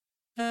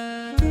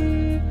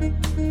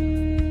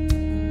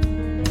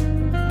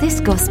This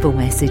gospel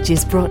message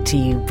is brought to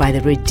you by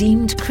the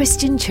Redeemed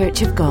Christian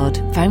Church of God,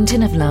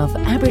 Fountain of Love,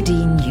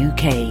 Aberdeen,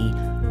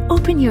 UK.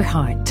 Open your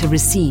heart to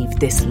receive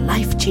this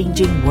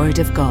life-changing Word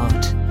of God.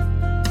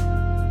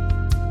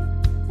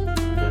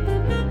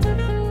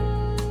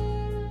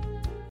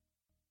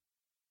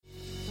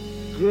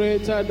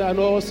 Greater than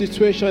all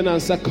situations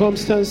and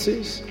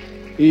circumstances,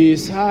 He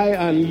is high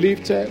and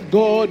lifted.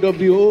 God of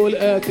the whole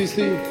earth is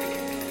He.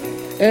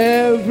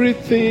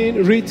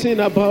 Everything written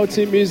about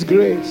Him is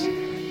great.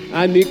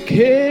 And He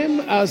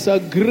came as a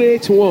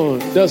great one,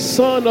 the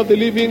Son of the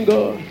living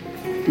God.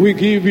 We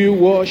give you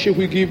worship,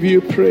 we give you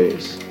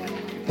praise.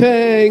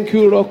 Thank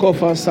you, Rock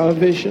of our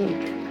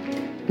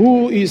salvation.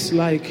 Who is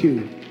like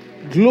you?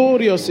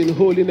 Glorious in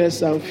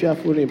holiness and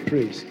fearful in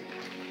praise.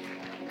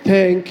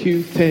 Thank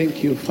you,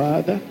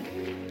 Father.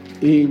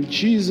 In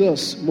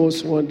Jesus'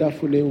 most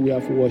wonderful name we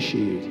have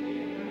worshipped.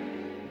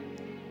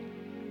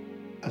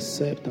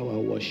 Accept our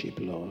worship,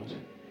 Lord.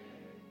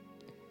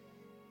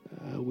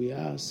 We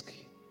ask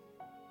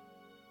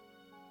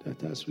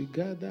that as we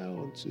gather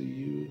unto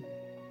you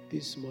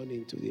this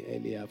morning to the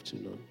early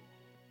afternoon,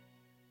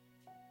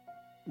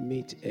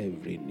 meet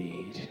every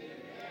need.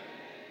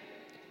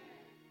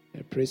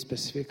 I pray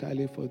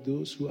specifically for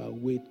those who are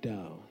weighed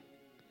down.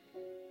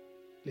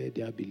 Let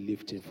there be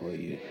lifting for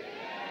you.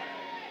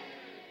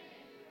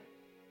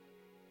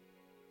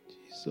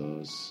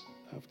 Jesus,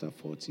 after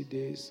 40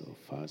 days of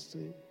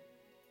fasting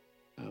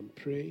and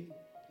praying,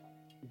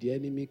 the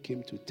enemy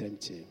came to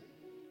tempt him.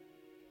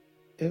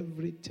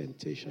 Every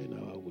temptation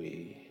in our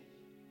way,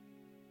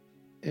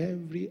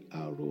 every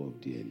arrow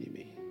of the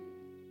enemy,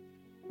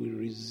 we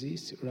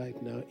resist right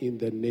now in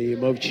the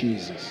name of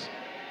Jesus.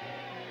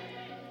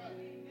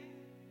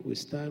 We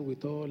stand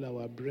with all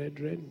our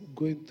brethren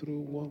going through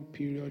one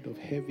period of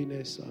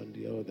heaviness and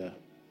the other.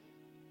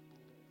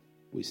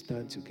 We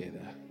stand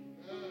together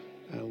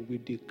and we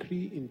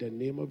decree in the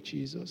name of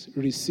Jesus,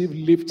 receive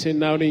lifting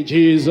now in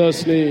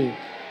Jesus' name.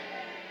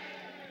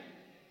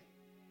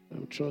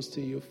 I'm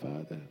trusting you,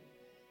 Father.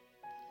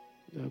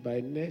 Now by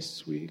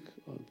next week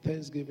on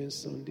Thanksgiving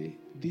Sunday,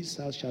 this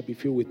house shall be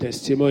filled with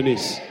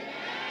testimonies.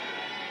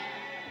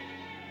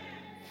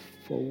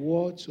 For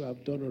what you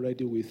have done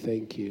already, we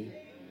thank you.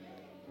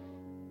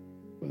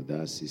 For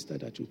that sister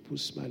that you put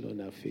smile on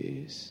her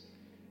face,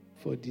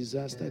 for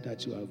disaster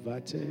that you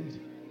averted,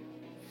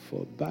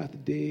 for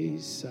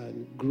birthdays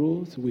and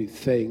growth, we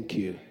thank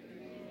you.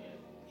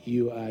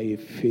 You are a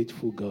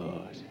faithful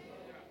God.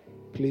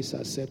 Please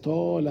accept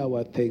all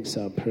our thanks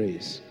and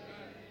praise.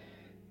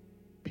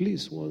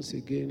 Please, once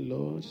again,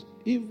 Lord,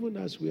 even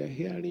as we are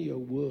hearing your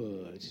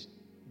word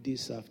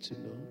this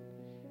afternoon,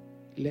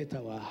 let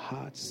our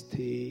hearts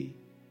stay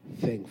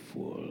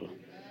thankful.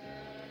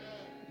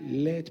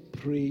 Let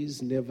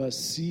praise never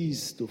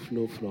cease to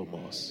flow from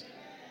us.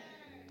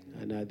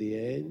 And at the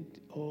end,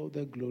 all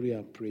the glory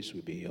and praise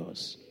will be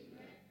yours.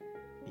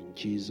 In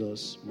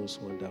Jesus'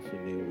 most wonderful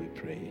name we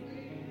pray.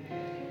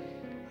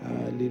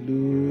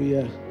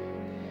 Hallelujah.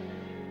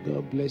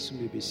 God bless you.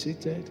 You may be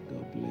seated.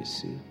 God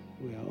bless you.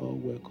 We are all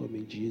welcome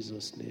in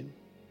Jesus' name.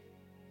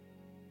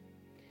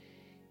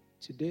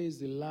 Today is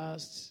the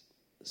last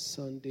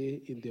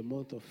Sunday in the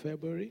month of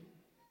February,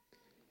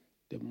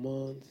 the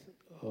month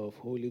of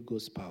Holy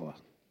Ghost power.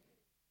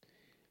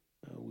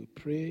 We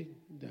pray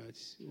that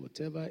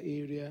whatever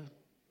area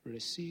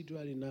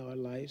residual in our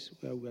lives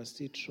where we are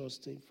still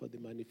trusting for the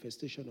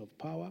manifestation of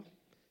power,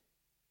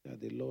 that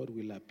the Lord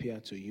will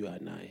appear to you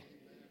and I.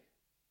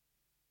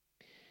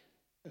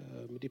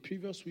 The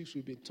previous weeks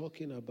we've been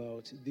talking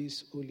about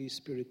this Holy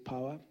Spirit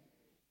power.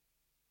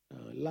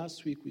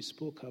 Last week we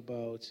spoke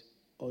about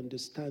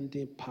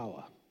understanding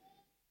power.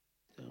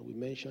 We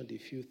mentioned a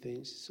few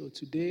things. So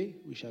today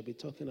we shall be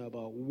talking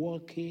about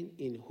walking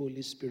in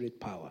Holy Spirit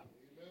power.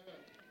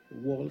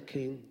 Amen.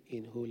 Walking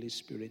in Holy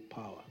Spirit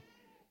power.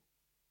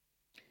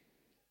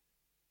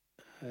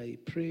 I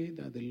pray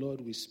that the Lord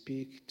will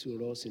speak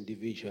to us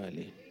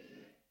individually.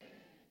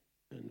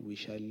 And we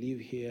shall leave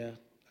here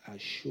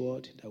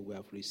assured that we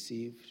have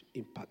received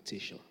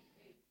impartation.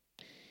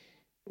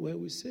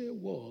 When we say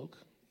walk,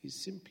 it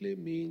simply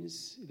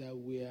means that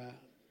we are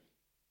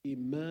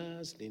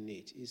immersed in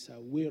it. It's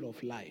a way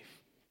of life.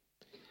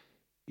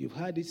 You've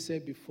heard it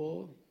said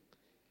before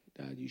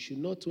that you should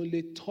not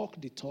only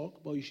talk the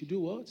talk, but you should do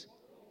what?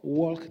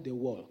 Walk the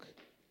walk.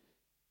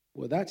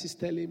 What that is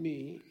telling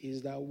me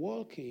is that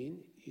walking,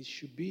 it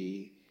should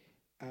be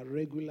a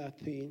regular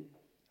thing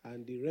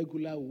and the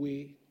regular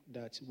way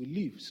that we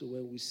live. So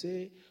when we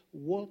say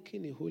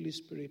walking in Holy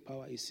Spirit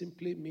power, it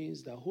simply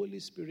means that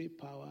Holy Spirit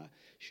power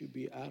should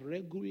be a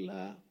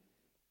regular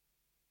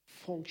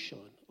function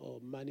or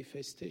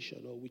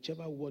manifestation, or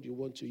whichever word you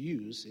want to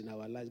use in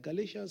our lives.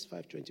 Galatians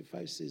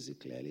 5:25 says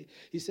it clearly.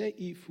 He said,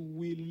 if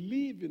we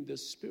live in the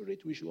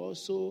Spirit, we should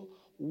also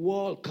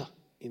walk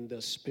in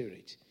the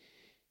Spirit.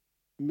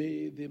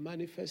 May the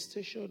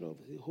manifestation of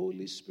the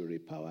Holy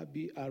Spirit power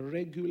be a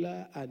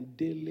regular and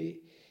daily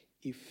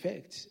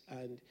effect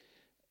and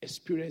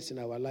experience in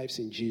our lives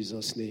in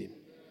Jesus' name.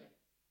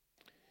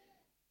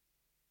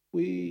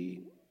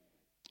 We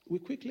we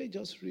quickly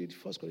just read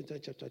 1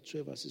 Corinthians chapter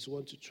 12, verses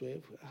 1 to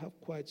 12. I have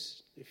quite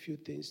a few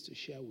things to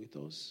share with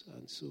us,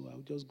 and so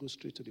I'll just go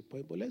straight to the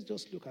point. But let's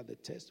just look at the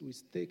text. We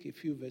take a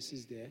few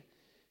verses there.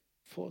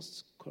 1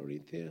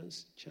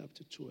 Corinthians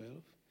chapter 12.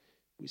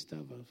 We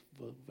start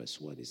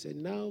verse 1. It said,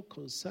 "Now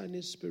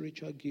concerning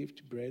spiritual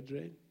gift,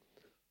 brethren,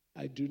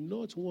 I do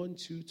not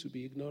want you to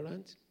be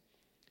ignorant.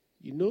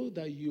 You know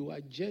that you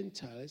are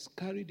Gentiles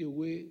carried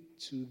away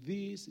to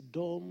these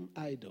dumb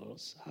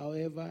idols,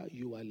 however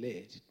you are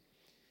led.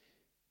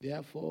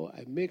 Therefore,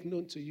 I make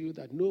known to you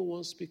that no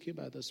one speaking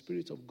by the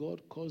Spirit of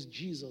God calls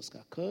Jesus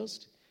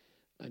accursed,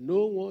 and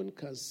no one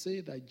can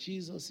say that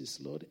Jesus is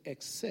Lord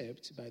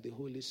except by the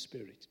Holy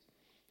Spirit.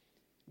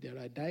 There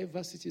are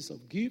diversities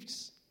of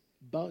gifts,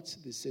 but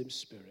the same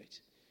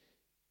Spirit.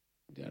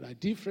 There are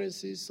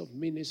differences of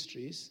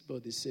ministries,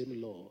 but the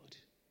same Lord.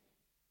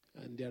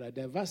 And there are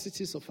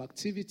diversities of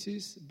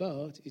activities,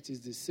 but it is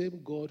the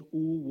same God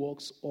who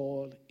works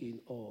all in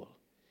all.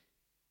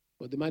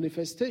 But the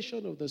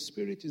manifestation of the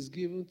Spirit is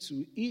given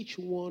to each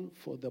one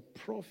for the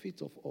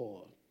profit of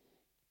all.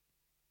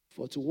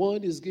 For to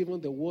one is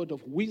given the word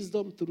of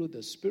wisdom through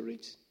the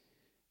Spirit,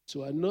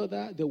 to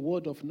another the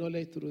word of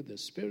knowledge through the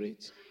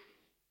Spirit,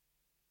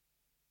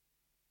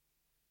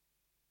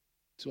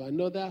 to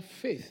another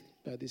faith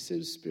by the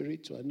same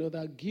Spirit, to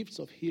another gifts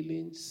of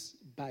healings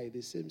by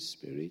the same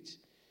Spirit,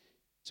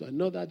 to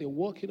another the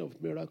working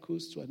of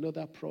miracles, to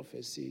another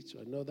prophecy, to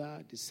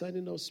another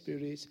discerning of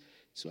spirits,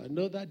 to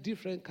another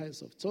different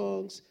kinds of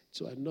tongues,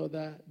 to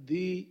another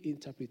the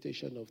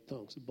interpretation of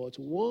tongues. But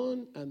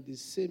one and the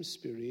same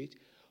Spirit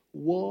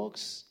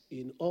works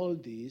in all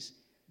these,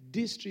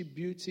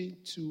 distributing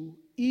to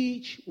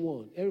each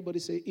one. Everybody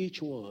say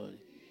each one.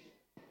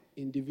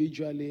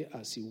 Individually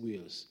as he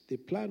wills. The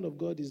plan of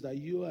God is that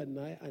you and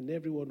I and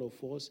every one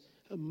of us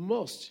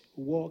must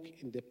walk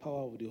in the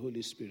power of the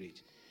Holy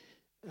Spirit.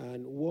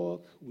 And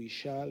walk we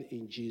shall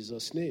in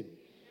Jesus' name.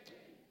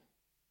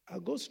 I'll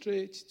go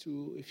straight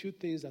to a few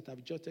things that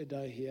I've jotted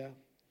down here.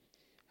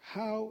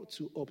 How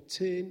to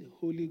obtain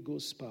Holy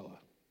Ghost power.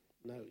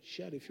 Now, I'll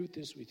share a few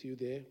things with you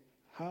there.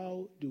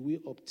 How do we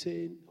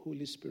obtain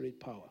Holy Spirit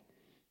power?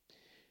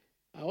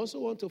 I also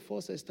want to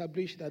first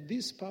establish that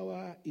this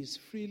power is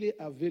freely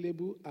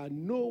available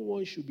and no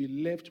one should be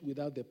left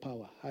without the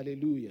power.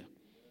 Hallelujah.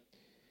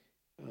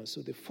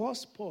 So the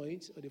first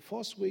point, or the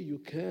first way you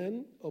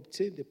can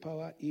obtain the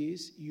power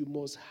is you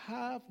must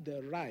have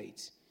the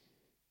right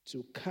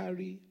to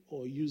carry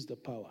or use the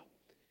power.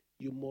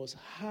 You must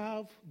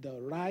have the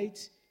right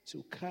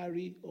to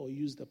carry or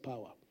use the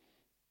power.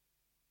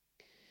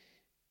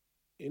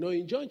 You know,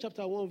 in John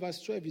chapter 1,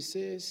 verse 12, it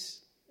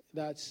says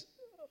that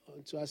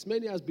to as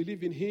many as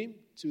believe in him,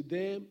 to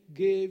them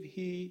gave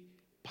he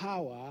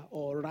power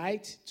or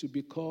right to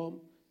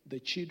become the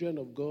children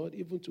of God,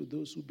 even to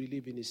those who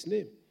believe in his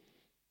name.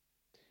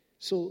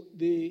 So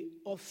the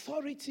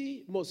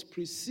authority must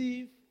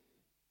precede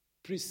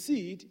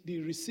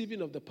the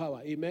receiving of the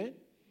power. Amen?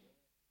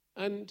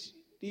 And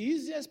the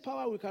easiest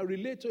power we can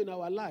relate to in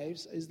our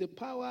lives is the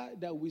power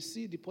that we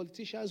see the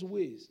politicians'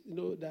 ways,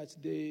 that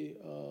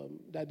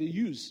they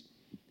use.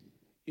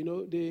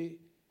 They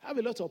have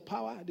a lot of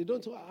power. They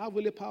don't have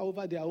only power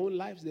over their own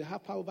lives. They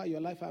have power over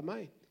your life and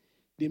mine.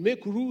 They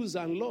make rules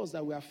and laws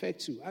that we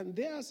affect you. And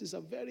theirs is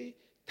a very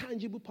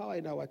tangible power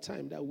in our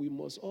time that we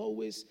must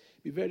always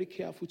be very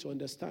careful to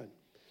understand.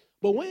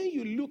 But when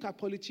you look at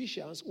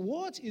politicians,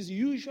 what is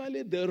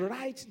usually the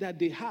right that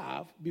they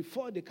have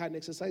before they can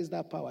exercise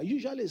that power?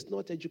 Usually it's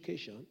not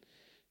education.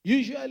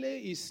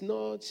 Usually it's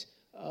not,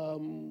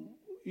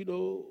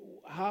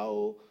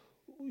 how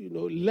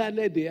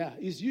learned they are.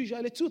 It's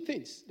usually two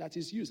things that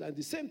is used. And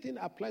the same thing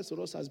applies to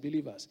us as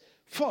believers.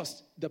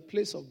 First, the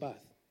place of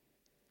birth.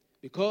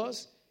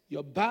 Because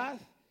your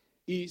birth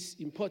is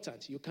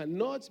important. You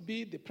cannot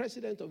be the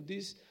president of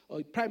this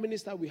or prime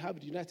minister we have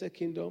in the United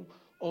Kingdom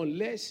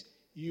unless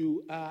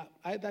you are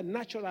either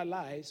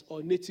naturalized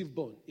or native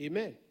born.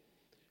 Amen.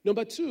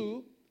 Number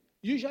two,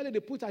 usually they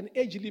put an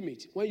age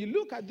limit. When you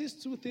look at these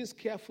two things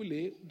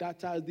carefully,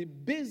 that are the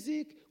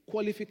basic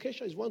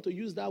qualifications, you want to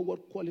use that word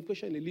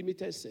qualification in a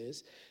limited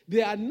sense,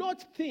 they are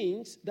not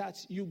things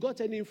that you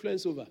got any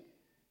influence over.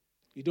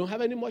 You don't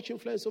have any much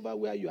influence over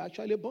where you're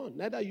actually born.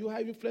 Neither you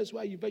have influence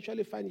where you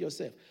eventually find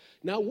yourself.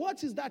 Now,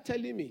 what is that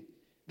telling me?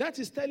 That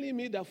is telling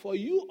me that for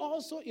you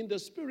also in the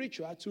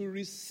spiritual to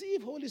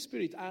receive Holy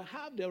Spirit and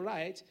have the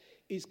right,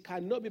 it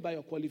cannot be by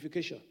your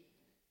qualification.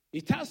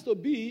 It has to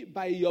be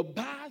by your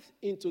birth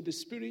into the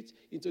Spirit,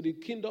 into the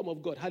kingdom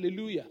of God.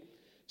 Hallelujah.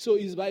 So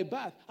it's by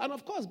birth. And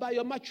of course, by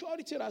your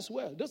maturity as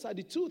well. Those are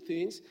the two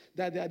things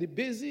that are the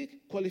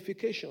basic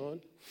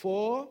qualification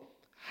for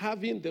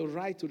having the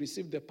right to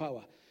receive the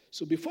power.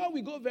 So before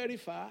we go very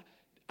far,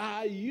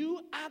 are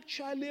you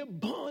actually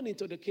born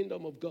into the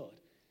kingdom of God?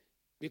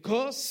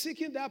 Because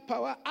seeking that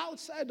power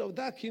outside of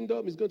that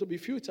kingdom is going to be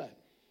futile.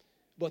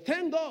 But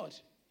thank God,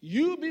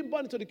 you being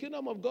born into the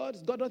kingdom of God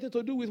has got nothing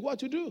to do with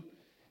what you do.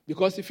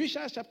 Because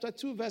Ephesians chapter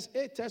 2 verse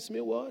 8 tells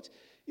me what?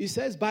 It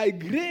says, by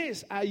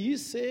grace are ye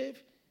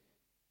saved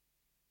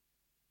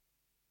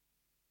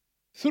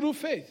through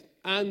faith.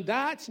 And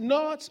that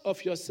not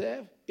of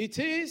yourself, it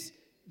is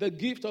the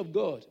gift of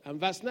God. And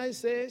verse 9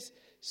 says,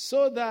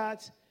 so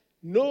that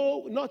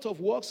no, not of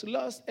works,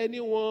 lest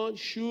anyone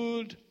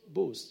should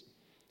boast.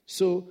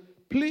 So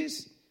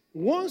please,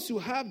 once you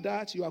have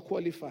that, you are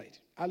qualified.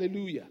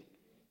 Hallelujah.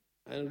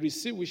 And we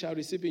shall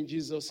receive in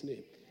Jesus'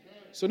 name.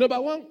 So number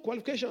one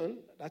qualification,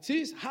 that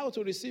is how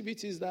to receive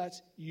it, is that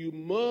you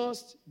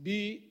must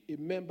be a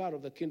member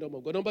of the kingdom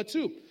of God. Number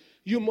two,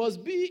 you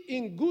must be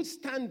in good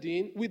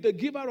standing with the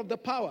giver of the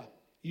power.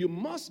 You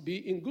must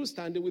be in good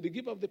standing with the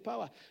giver of the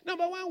power.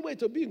 Number one way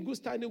to be in good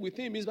standing with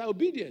him is by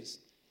obedience.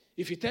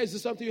 If he tells you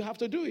something, you have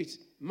to do it.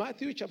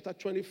 Matthew chapter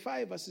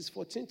 25, verses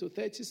 14 to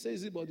 30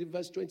 says it, but the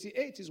verse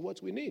 28 is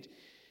what we need.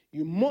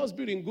 You must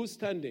be in good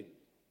standing.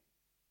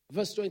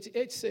 Verse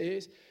 28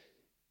 says,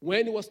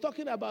 when he was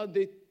talking about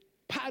the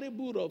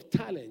parable of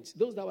talents,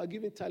 those that were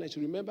given talents,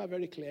 you remember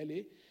very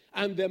clearly,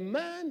 and the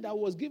man that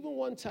was given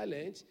 1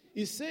 talent,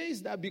 he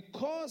says that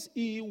because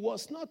he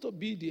was not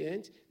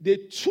obedient, they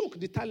took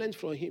the talent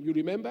from him, you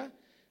remember?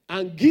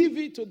 And give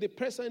it to the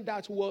person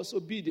that was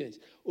obedient.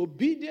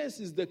 Obedience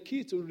is the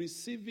key to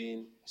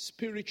receiving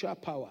spiritual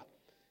power.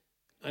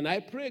 And I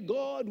pray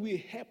God will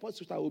help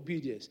us with our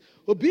obedience.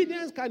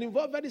 Obedience can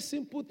involve very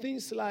simple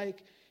things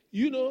like,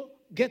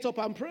 get up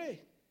and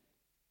pray.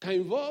 Can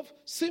involve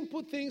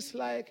simple things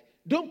like,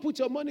 don't put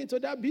your money into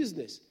that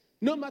business,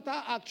 no matter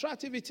how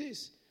attractive it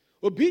is.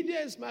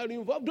 Obedience might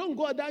involve, don't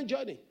go on that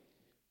journey.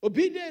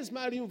 Obedience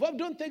might involve,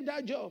 don't take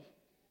that job.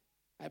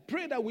 I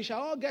pray that we shall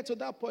all get to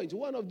that point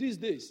one of these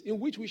days in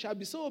which we shall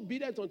be so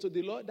obedient unto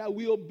the Lord that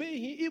we obey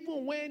him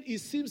even when it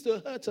seems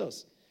to hurt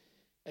us.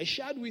 I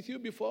shared with you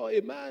before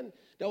a man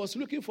that was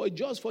looking for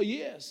jobs for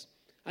years,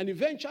 and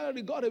eventually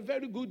he got a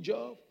very good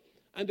job,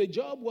 and the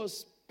job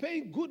was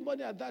paying good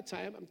money at that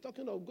time. I'm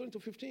talking of going to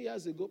 15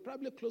 years ago,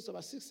 probably close to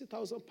about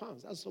 60,000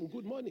 pounds. That's some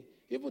good money.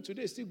 Even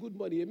today, still good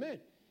money. Amen.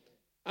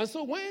 And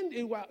so when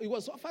he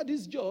was offered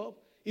this job,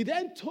 he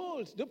then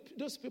told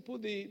those people,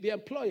 the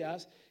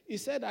employers, he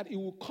said that he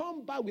will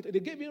come back with it. They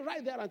gave him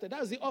right there and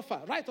that's the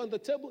offer, right on the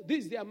table.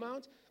 This is the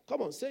amount.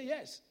 Come on, say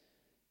yes.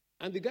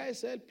 And the guy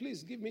said,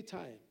 please give me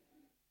time.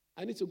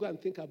 I need to go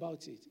and think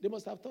about it. They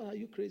must have thought, are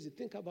you crazy?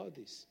 Think about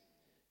this.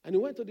 And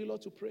he went to the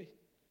Lord to pray.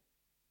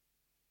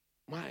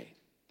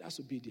 That's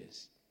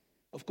obedience.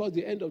 Of course,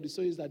 the end of the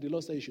story is that the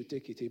Lord said you should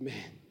take it. Amen.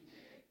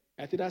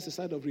 I think that's a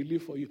sign of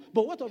relief for you.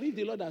 But what if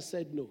the Lord has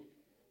said no?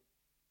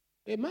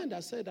 A man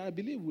that said, I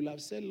believe, will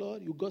have said,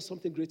 Lord, you got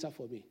something greater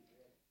for me.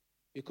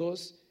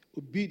 Because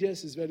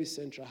obedience is very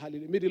central.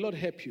 Hallelujah. May the Lord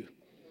help you.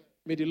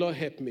 May the Lord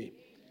help me.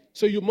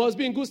 So you must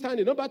be in good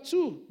standing. Number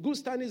two, good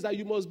standing is that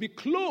you must be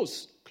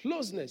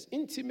closeness,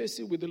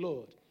 intimacy with the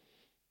Lord.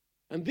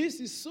 And this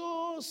is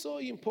so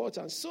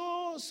important.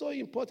 So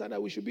important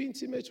that we should be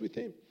intimate with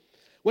him.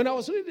 When I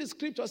was reading the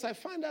scriptures, I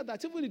found out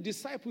that even the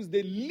disciples,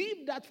 they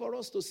leave that for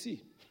us to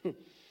see.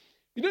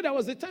 There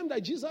was a time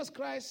that Jesus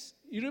Christ,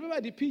 you remember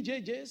the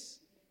PJJs?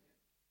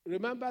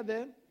 Remember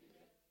them?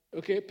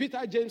 Okay,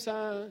 Peter, James,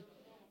 and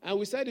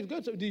we said if you go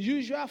to the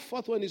usual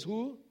fourth one is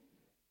who?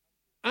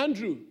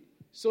 Andrew.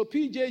 So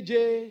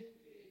PJJ,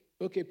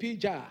 okay,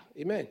 PJ,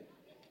 amen.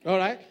 All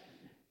right.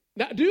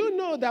 Now, do you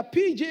know that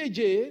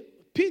PJJ,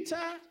 Peter,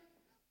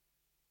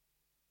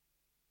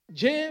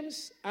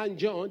 James, and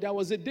John, there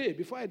was a day,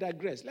 before I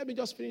digress, let me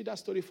just finish that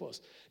story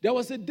first. There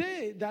was a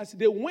day that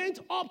they went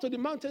up to the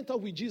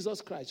mountaintop with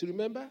Jesus Christ, you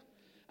remember?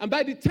 And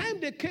by the time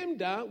they came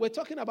down, we're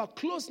talking about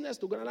closeness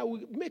to God, and I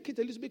will make it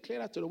a little bit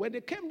clearer to them. When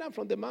they came down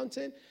from the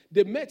mountain,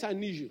 they met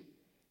an issue.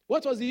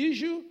 What was the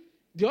issue?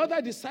 The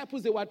other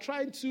disciples, they were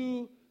trying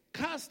to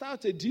cast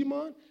out a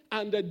demon,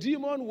 and the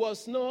demon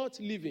was not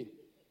living.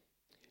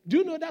 Do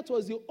you know that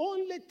was the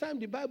only time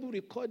the Bible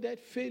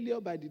recorded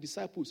failure by the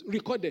disciples?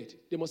 Recorded.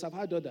 They must have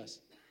had others.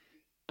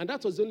 And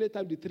that was the only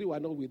time the three were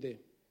not with them.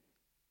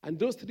 And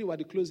those three were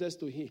the closest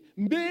to him.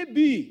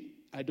 Maybe,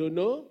 I don't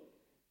know,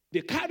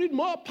 they carried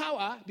more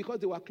power because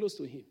they were close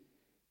to him.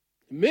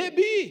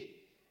 Maybe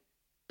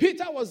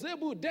Peter was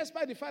able,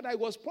 despite the fact that he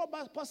was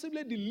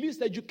possibly the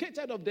least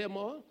educated of them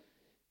all,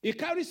 he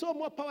carried so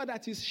much power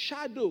that his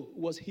shadow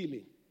was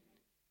healing.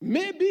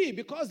 Maybe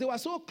because they were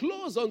so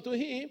close unto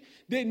him,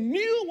 they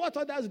knew what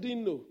others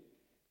didn't know.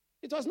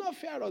 It was not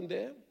fair on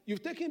them.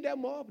 You've taken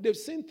them up, they've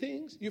seen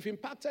things, you've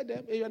impacted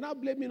them, and you're now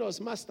blaming us,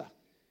 Master.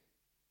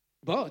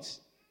 But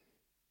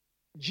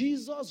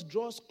Jesus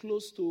draws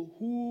close to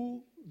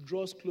who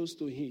draws close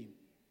to him.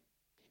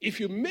 If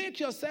you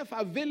make yourself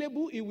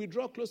available, he will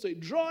draw close to you.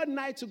 Draw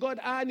nigh to God,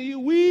 and he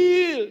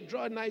will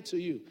draw nigh to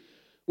you.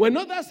 When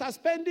others are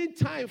spending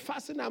time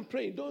fasting and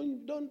praying,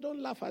 don't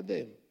laugh at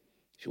them.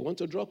 If you want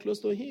to draw close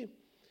to him.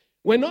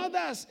 When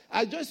others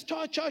are just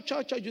church,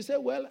 you say,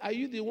 well, are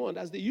you the one,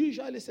 as they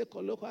usually say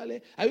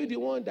colloquially, are you the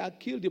one that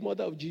killed the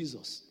mother of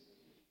Jesus?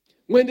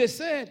 When they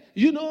said,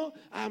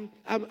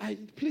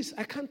 please,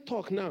 I can't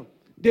talk now.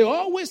 They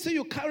always see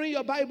you carrying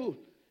your Bible.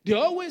 They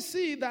always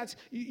see that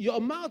your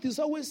mouth is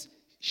always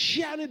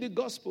sharing the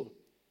gospel.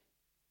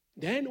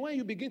 Then when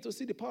you begin to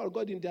see the power of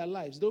God in their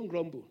lives, don't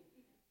grumble.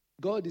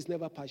 God is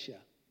never partial.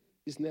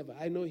 It's never.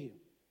 I know him.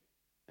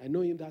 I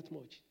know him that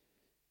much.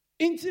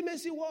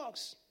 Intimacy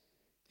works.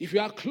 If you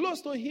are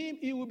close to him,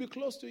 he will be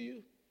close to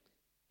you.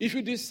 If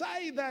you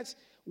decide that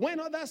when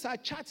others are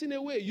chatting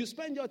away, you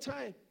spend your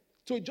time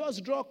to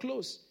just draw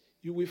close,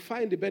 you will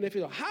find the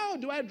benefit of how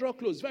do I draw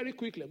close? Very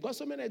quickly. I've got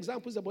so many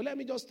examples, but let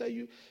me just tell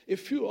you a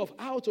few of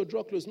how to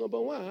draw close. Number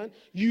one,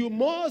 you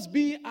must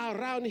be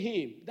around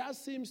him. That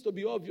seems to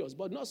be obvious,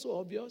 but not so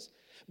obvious.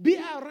 Be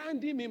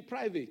around him in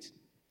private.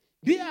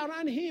 Be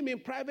around him in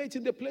private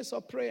in the place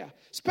of prayer.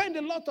 Spend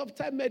a lot of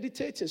time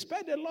meditating.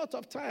 Spend a lot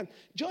of time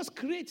just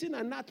creating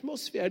an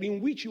atmosphere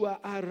in which you are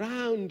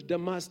around the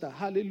Master.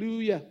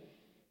 Hallelujah.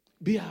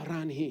 Be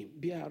around him.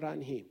 Be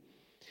around him.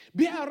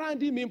 Be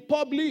around him in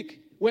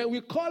public. When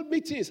we call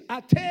meetings,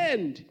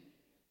 attend.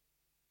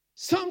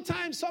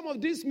 Sometimes some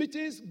of these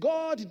meetings,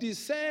 God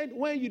descends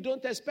when you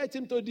don't expect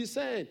him to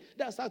descend.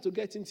 That's how to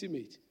get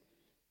intimate.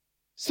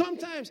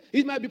 Sometimes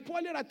it might be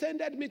poorly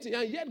attended meeting,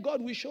 and yet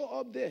God will show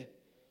up there.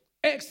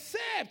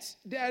 Except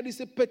there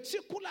is a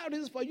particular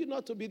reason for you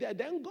not to be there.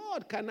 Then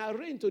God can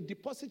arrange to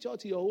deposit you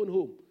to your own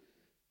home.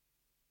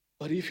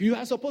 But if you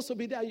are supposed to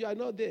be there and you are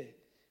not there,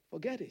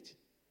 forget it.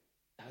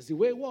 That's the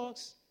way it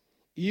works.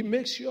 He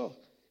makes sure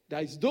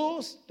that it's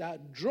those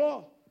that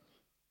draw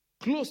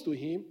close to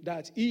him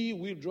that he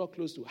will draw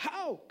close to.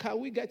 How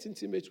can we get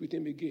intimate with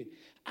him again?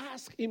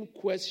 Ask him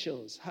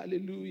questions.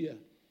 Hallelujah.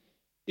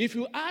 If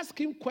you ask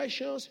him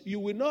questions, you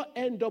will not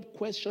end up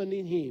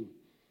questioning him.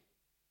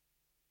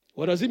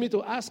 What does it mean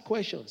to ask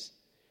questions?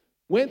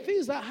 When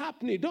things are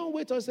happening, don't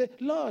wait and say,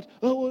 Lord,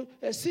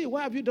 see,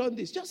 why have you done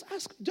this? Just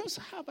ask, just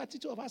have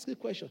attitude of asking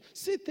questions.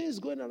 See things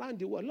going around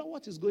the world. Lord,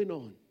 what is going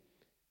on?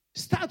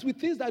 Start with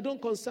things that don't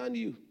concern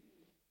you.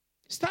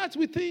 Start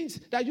with things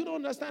that you don't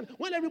understand.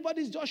 When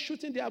everybody's just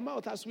shooting their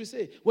mouth, as we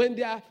say, when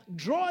they are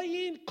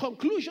drawing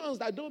conclusions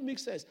that don't make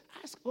sense,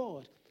 ask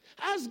God.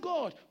 Ask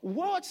God,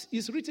 what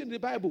is written in the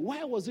Bible?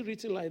 Why was it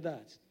written like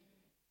that?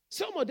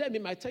 Some of them, he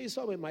might tell you,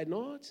 some it might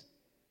not.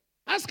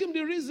 Ask him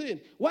the reason.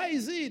 Why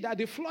is it that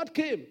the flood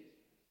came,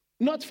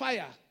 not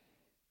fire?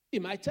 He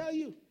might tell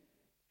you.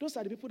 Those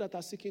are the people that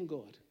are seeking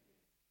God.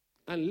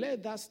 And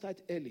let that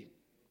start early.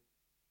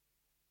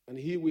 And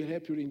he will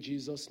help you in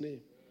Jesus'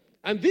 name.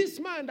 And this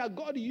man that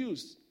God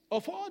used,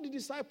 of all the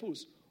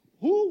disciples,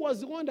 who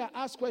was the one that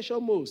asked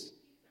questions most?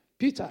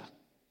 Peter.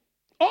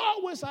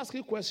 Always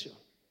asking questions.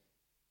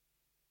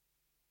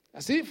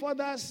 As if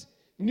others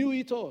knew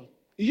it all.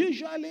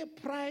 Usually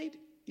pride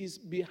is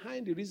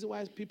behind the reason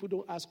why people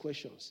don't ask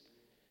questions.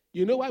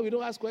 You know why we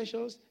don't ask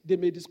questions? They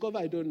may discover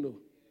I don't know.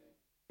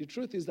 The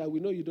truth is that we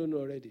know you don't know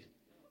already.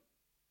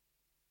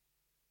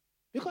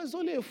 Because it's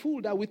only a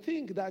fool that we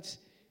think that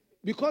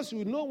because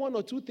you know one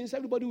or two things,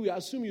 everybody will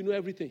assume you know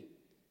everything.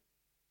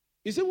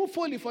 It's even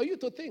folly for you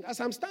to think,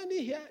 as I'm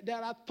standing here,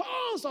 there are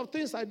tons of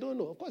things I don't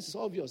know. Of course, it's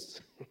obvious.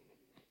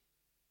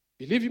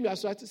 Believe me,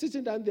 as you're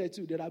sitting down there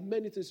too, there are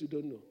many things you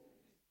don't know.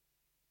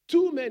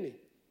 Too many.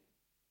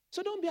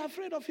 So don't be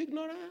afraid of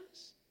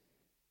ignorance.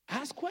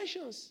 Ask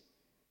questions.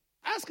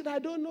 Ask that I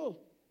don't know.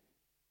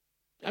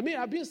 I mean,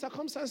 I've been in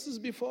circumstances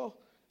before,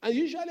 and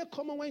usually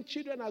common when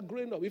children are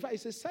growing up. In fact,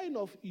 it's a sign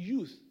of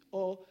youth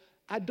or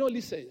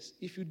adolescence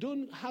if you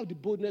don't have the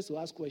boldness to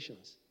ask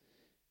questions.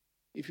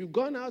 If you've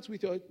gone out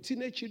with your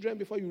teenage children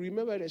before, you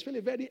remember it, especially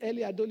very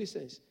early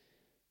adolescence.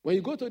 When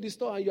you go to the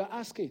store and you're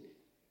asking,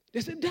 they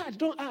say, Dad,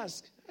 don't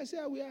ask. I say,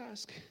 I will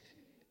ask.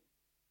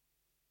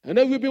 And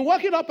then we've been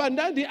walking up and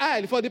down the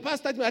aisle for the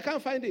past 30 minutes. I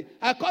can't find it.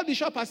 I called the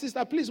shop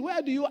assistant, please,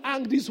 where do you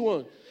hang this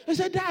one? I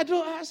said, Dad,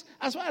 don't ask.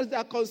 As far as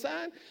they're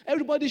concerned,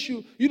 everybody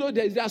should,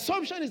 the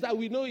assumption is that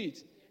we know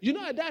it. You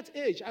know, at that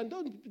age, and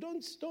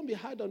don't be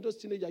hard on those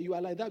teenagers. You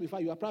are like that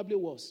before, you are probably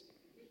worse.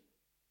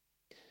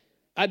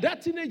 At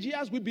that teenage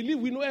years, we believe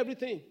we know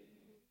everything.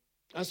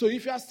 And so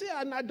if you are still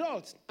an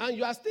adult and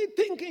you are still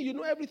thinking you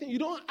know everything, you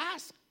don't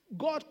ask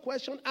God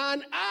questions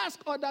and ask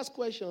others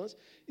questions,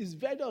 it's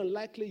very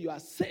unlikely you are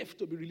safe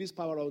to be released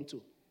power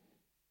onto.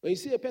 When you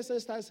see a person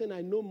start saying,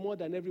 I know more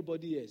than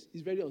everybody else,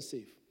 it's very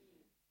unsafe.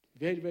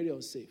 Very, very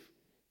unsafe.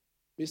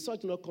 May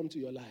such not come to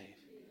your life.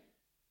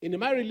 In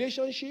my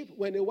relationship,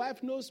 when a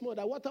wife knows more,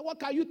 that what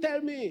can you tell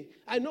me?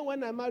 I know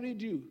when I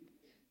married you.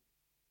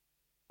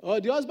 Or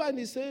the husband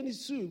is saying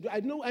it's true. I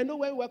know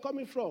where we're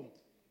coming from.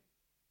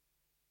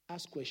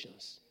 Ask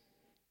questions.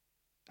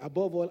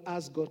 Above all,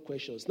 ask God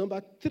questions.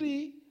 Number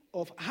 3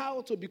 of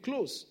how to be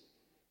close.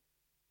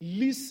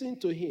 Listen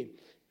to him.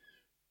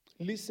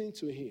 Listen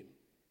to him.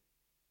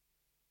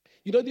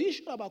 You know, the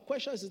issue about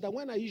questions is that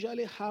when I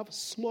usually have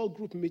small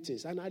group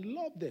meetings, and I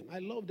love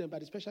them by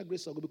the special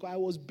grace of God, because I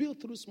was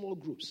built through small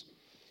groups.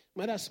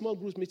 Whether small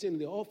groups meeting in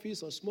the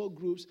office or small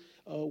groups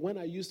when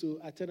I used to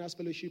attend our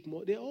fellowship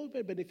more, they're all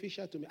very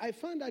beneficial to me. I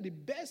found that the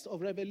best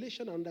of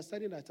revelation and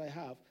understanding that I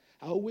have,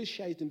 I always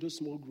share it in those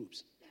small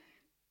groups.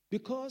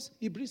 Because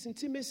it brings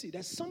intimacy.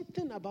 There's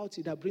something about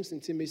it that brings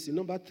intimacy.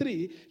 Number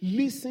 3,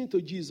 listen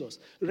to Jesus.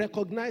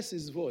 Recognize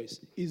his voice.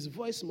 His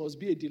voice must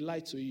be a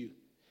delight to you.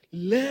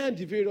 Learn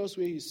the various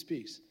ways he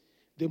speaks.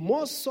 The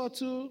more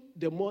subtle,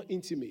 the more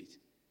intimate.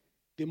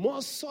 The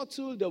more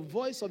subtle the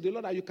voice of the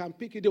Lord that you can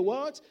pick it, the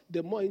what?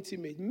 The more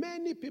intimate.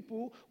 Many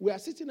people, we are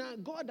sitting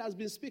and God has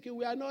been speaking.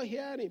 We are not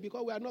hearing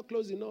because we are not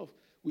close enough.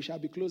 We shall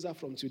be closer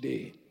from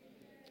today.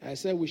 I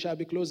said we shall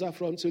be closer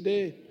from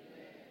today.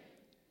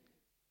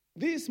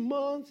 This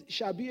month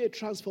shall be a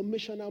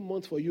transformational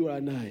month for you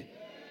and I.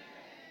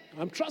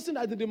 I'm trusting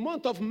that in the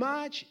month of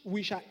March,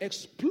 we shall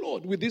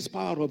explode with this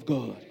power of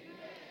God.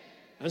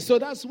 And so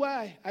that's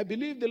why I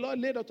believe the Lord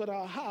laid out on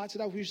our hearts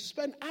that we should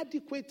spend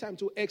adequate time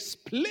to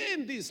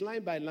explain this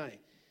line by line.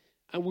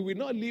 And we will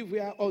not leave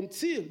here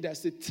until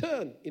there's a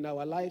turn in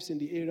our lives in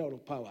the area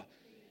of power.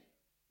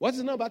 What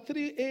is number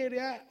 3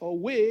 area or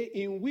way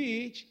in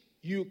which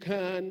you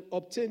can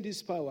obtain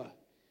this power?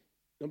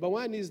 Number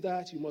 1 is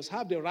that you must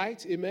have the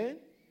right, amen.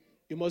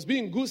 You must be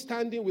in good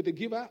standing with the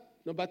giver.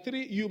 Number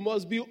 3, you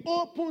must be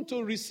open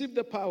to receive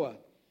the power.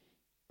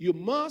 You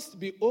must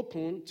be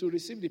open to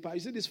receive the power.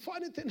 You see, this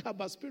funny thing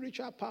about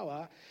spiritual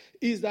power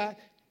is that,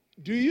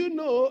 do you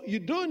know you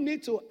don't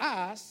need to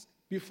ask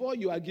before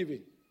you are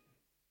given?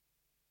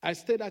 I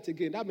say that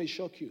again. That may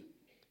shock you.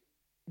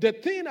 The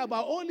thing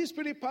about Holy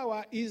Spirit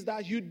power is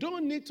that you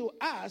don't need to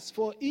ask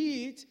for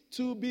it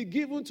to be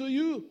given to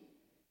you.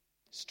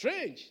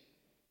 Strange.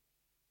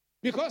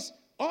 Because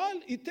all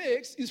it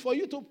takes is for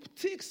you to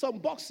tick some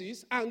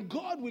boxes and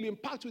God will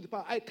impact with the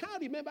power. I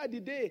can't remember the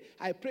day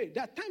I prayed.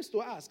 There are times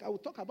to ask. I will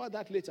talk about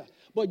that later.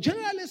 But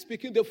generally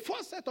speaking, the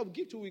first set of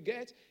gifts we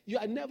get, you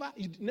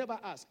never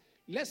ask.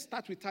 Let's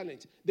start with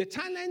talent. The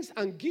talents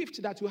and gifts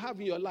that you have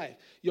in your life,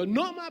 your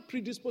normal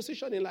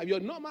predisposition in life,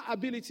 your normal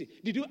ability.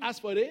 Did you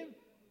ask for them?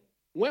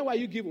 When were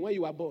you given? When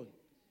you were born.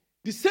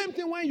 The same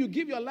thing when you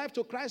give your life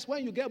to Christ,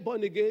 when you get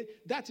born again,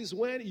 that is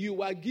when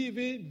you are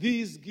given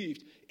these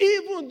gifts.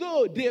 Even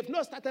though they have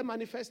not started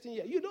manifesting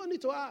yet, you don't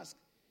need to ask.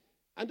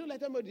 And don't let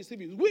them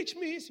deceive you. Which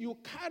means you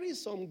carry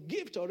some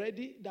gift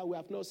already that we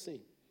have not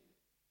seen.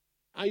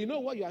 And you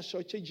know what? You are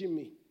shortchanging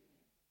me.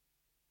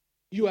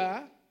 You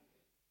are.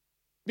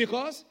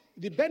 Because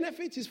the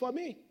benefit is for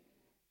me.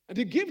 And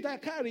the gift I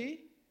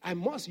carry, I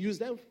must use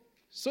them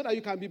so that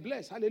you can be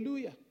blessed.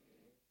 Hallelujah.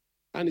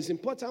 And it's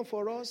important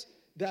for us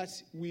that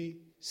we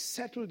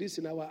settle this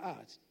in our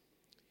heart.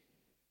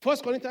 1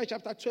 Corinthians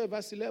chapter 12,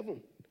 verse 11.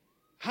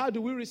 How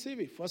do we receive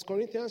it? 1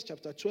 Corinthians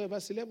chapter 12,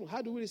 verse 11.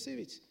 How do we receive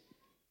it?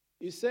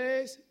 It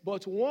says,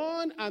 but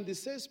one and the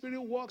same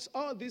Spirit works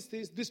all these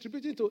things,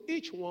 distributing to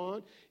each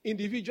one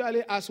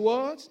individually as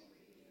what?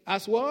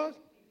 As what?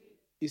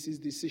 It's his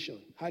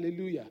decision.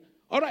 Hallelujah.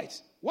 All right.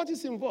 What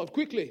is involved?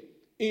 Quickly.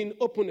 In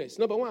openness.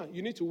 Number 1,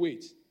 you need to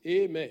wait.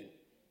 Amen.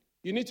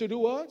 You need to do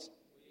what?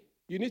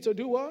 You need to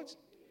do what?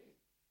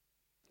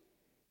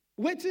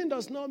 Waiting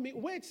does not mean,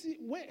 wait,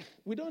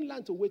 we don't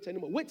learn to wait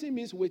anymore. Waiting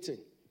means waiting.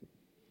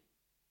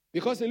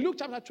 Because in Luke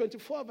chapter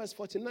 24, verse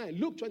 49,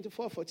 Luke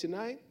 24,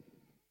 49,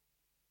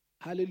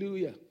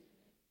 hallelujah.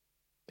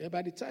 And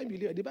by the time you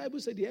live, the Bible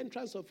said the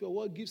entrance of your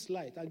word gives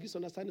light and gives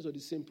understanding to the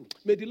simple.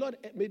 May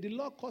the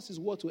Lord cause his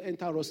word to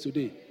enter us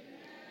today.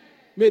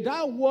 May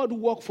that word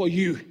work for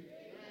you.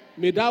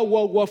 May that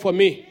word work for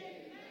me.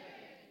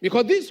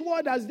 Because this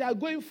word, as they are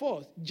going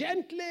forth,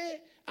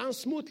 gently and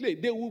smoothly,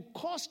 they will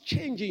cause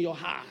change in your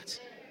heart.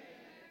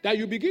 That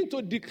you begin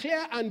to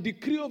declare and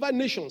decree over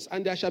nations,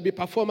 and there shall be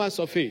performance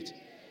of it.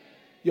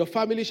 Your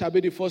family shall be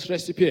the first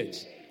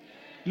recipient.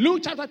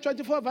 Luke chapter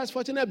 24, verse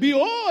 49.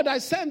 Behold, I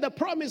send the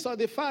promise of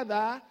the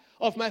Father,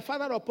 of my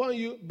Father upon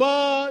you,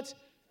 but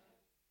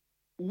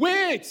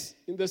wait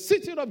in the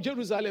city of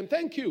Jerusalem,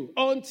 thank you,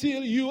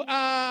 until you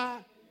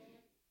are.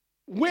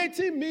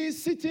 Waiting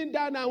means sitting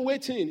down and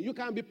waiting. You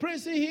can be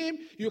praising him,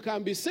 you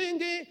can be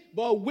singing,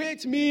 but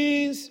wait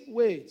means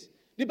wait.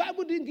 The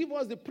Bible didn't give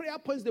us the prayer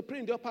points they pray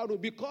in the upper room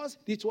because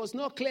it was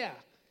not clear.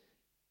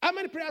 How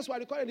many prayers were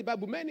recorded in the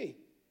Bible? Many.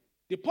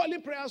 The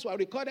Pauline prayers were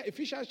recorded,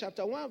 Ephesians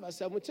chapter 1, verse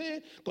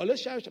 17,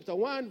 Colossians chapter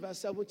 1, verse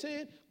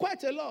 17,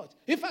 quite a lot.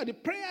 In fact, the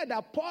prayer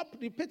that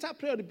the Peter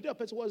prayer, the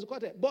Peter was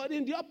recorded, but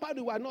in the upper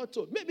they were not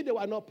told. Maybe they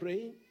were not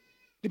praying.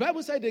 The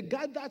Bible said they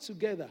gathered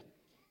together.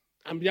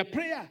 And their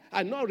prayer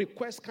are not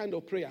request kind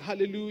of prayer.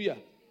 Hallelujah.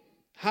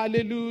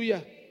 Hallelujah.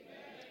 Amen.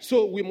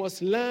 So we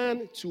must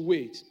learn to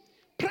wait.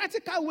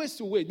 Practical ways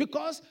to wait.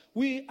 Because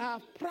we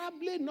have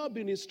probably not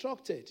been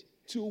instructed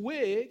to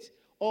wait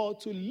or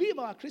to live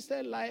our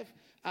Christian life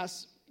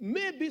as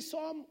maybe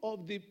some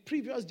of the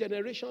previous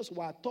generations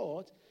were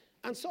taught.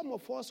 And some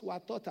of us were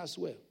taught as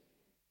well.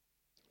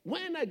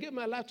 When I gave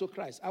my life to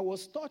Christ, I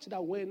was taught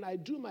that when I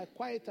do my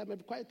quiet time,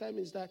 quiet time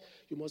is that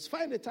you must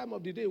find a time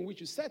of the day in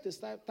which you set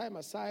a time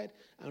aside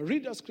and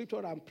read the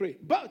scripture and pray.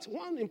 But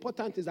one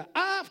important is that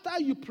after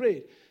you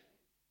pray,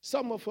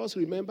 some of us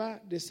remember,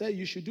 they say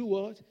you should do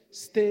what?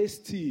 Stay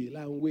still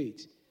and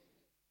wait.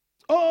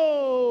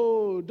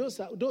 Oh,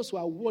 those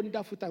were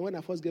wonderful times when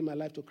I first gave my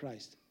life to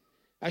Christ.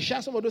 I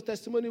share some of those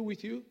testimonies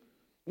with you.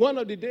 One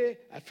of the day,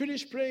 I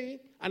finished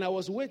praying and I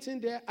was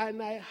waiting there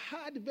and I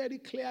heard very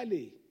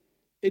clearly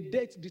a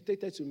date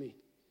dictated to me.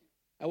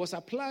 I was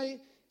applying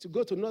to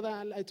go to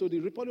the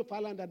Republic of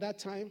Ireland at that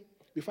time,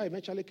 before I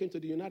eventually came to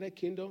the United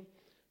Kingdom.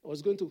 I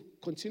was going to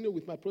continue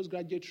with my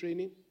postgraduate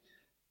training.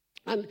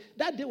 And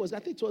that day was, I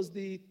think it was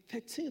the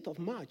 13th of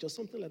March or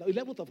something like that,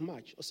 11th of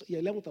March.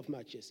 11th of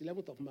March, yes,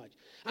 11th of March.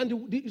 And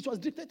it was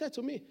dictated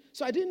to me.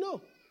 So I didn't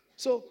know.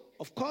 So,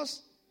 of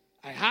course,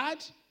 I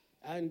had,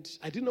 and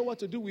I didn't know what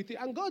to do with it.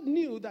 And God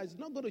knew that it's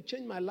not going to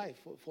change my life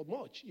for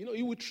much. You know,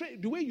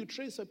 the way you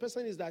train a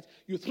person is that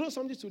you throw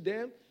something to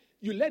them,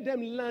 you let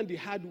them learn the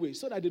hard way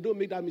so that they don't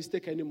make that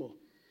mistake anymore.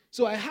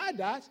 So I had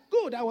that.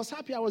 Good, I was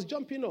happy, I was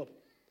jumping up.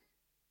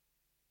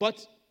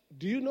 But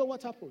do you know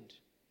what happened?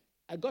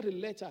 I got a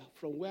letter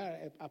from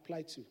where I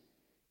applied to.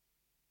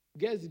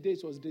 Guess the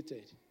date was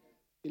dated,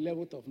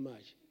 11th of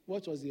March.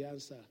 What was the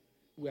answer?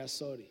 We are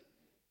sorry.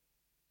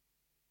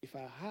 If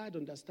I had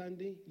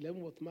understanding,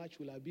 11th of March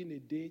would have been a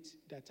date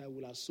that I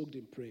would have soaked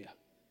in prayer,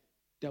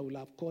 that would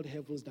have called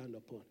heavens down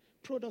upon.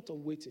 Product of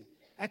waiting.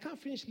 I can't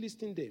finish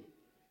listing them.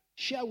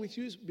 Share with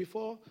you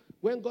before,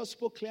 when God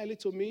spoke clearly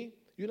to me,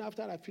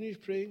 after I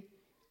finished praying,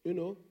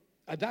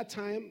 at that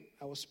time,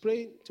 I was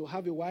praying to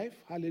have a wife.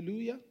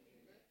 Hallelujah.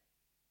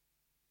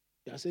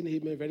 You are saying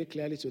amen very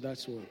clearly to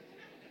that one.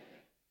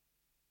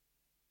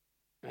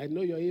 I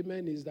know your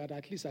amen is that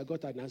at least I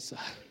got an answer.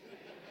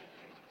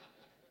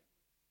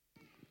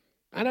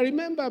 And I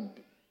remember,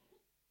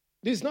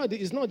 it's not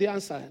the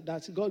answer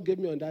that God gave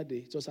me on that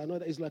day. It was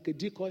another, it's like a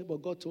decoy,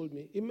 but God told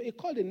me. He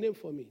called a name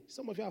for me.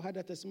 Some of you have had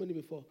that testimony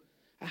before.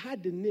 I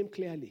had the name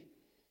clearly.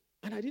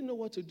 And I didn't know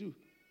what to do.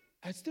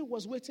 I still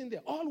was waiting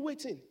there, all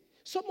waiting.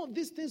 Some of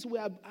these things we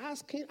are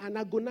asking and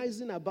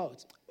agonizing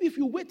about. If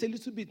you wait a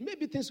little bit,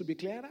 maybe things will be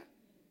clearer.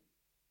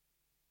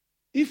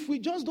 If we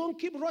just don't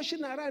keep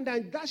rushing around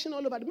and dashing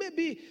all over,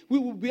 maybe we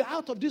will be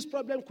out of this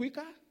problem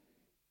quicker.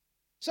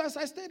 So as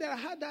I stayed there, I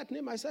had that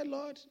name. I said,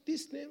 Lord,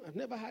 this name, I've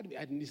never had it.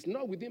 And it's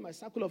not within my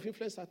circle of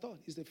influence at all.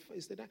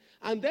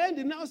 And then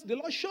the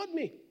Lord showed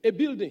me a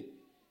building.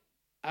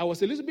 I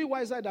was a little bit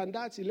wiser than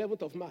that,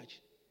 11th of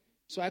March.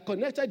 So I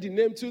connected the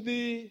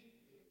name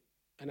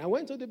and I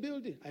went to the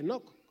building. I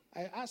knocked.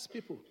 I asked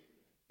people,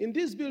 in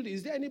this building,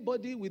 is there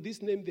anybody with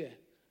this name there?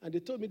 And they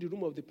told me the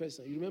room of the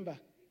person. You remember?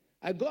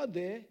 I got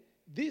there.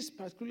 This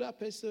particular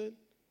person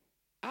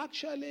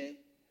actually,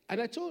 and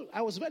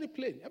I was very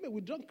plain. I mean,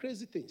 we've done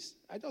crazy things.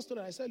 I just told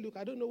her, I said, look,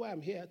 I don't know why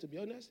I'm here, to be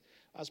honest.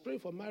 I was praying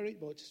for marriage,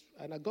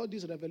 and I got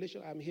this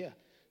revelation, I'm here.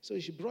 So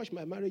she brushed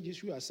my marriage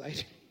issue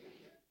aside.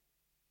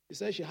 She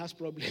said she has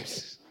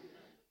problems.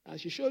 And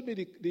she showed me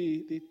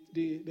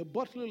the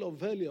bottle of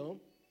Valium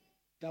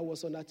that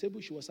was on her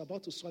table. She was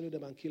about to swallow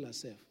them and kill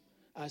herself.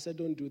 I said,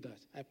 don't do that.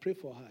 I prayed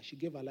for her. She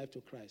gave her life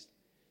to Christ.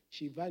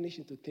 She vanished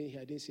into thin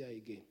air. I didn't see her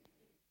again.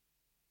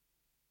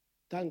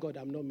 Thank God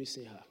I'm not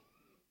missing her.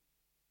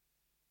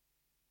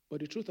 But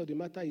the truth of the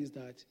matter is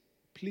that,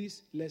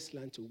 please, let's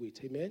learn to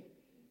wait. Amen?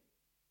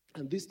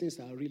 And these things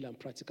are real and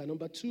practical.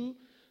 Number 2,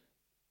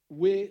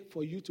 way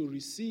for you to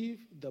receive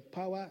the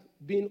power,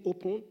 being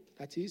open.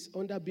 That is,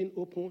 under being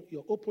open,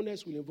 your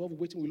openness will involve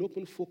waiting, will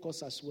open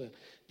focus as well.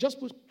 Just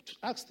put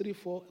Acts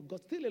 3:4. I've got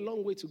still a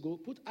long way to go.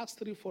 Put Acts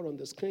 3:4 on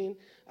the screen.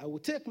 I will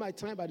take my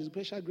time by the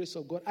special grace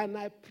of God. And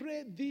I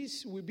pray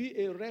this will be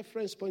a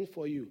reference point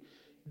for you.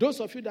 Those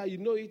of you that you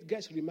know it,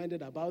 get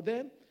reminded about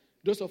them.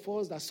 Those of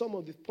us that some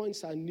of the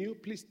points are new,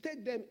 please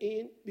take them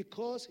in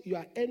because you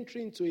are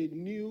entering into a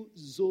new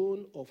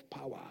zone of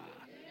power.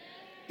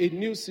 A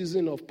new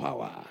season of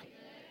power.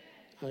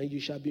 And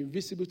you shall be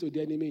invisible to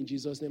the enemy in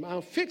Jesus' name.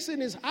 And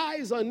fixing his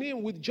eyes on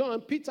him with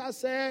John, Peter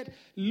said,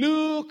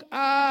 look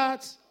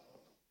at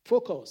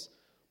focus.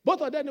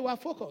 Both of them, they were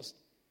focused.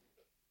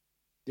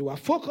 They were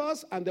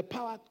focused and the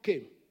power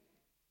came.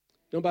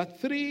 Number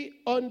 3,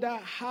 under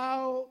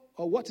how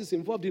or what is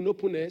involved in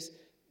openness,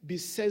 be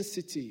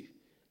sensitive.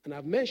 And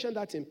I've mentioned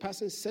that in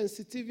passing,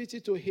 sensitivity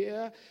to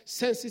hear,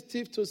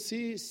 sensitive to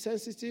see,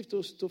 sensitive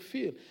to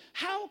feel.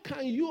 How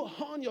can you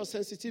hone your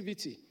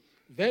sensitivity?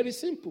 Very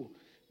simple.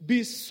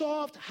 Be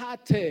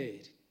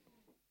soft-hearted.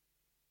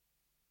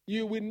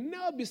 You will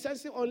not be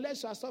sensitive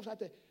unless you are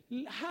soft-hearted.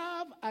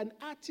 Have an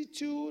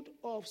attitude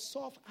of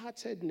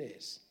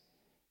soft-heartedness.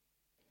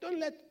 Don't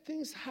let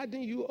things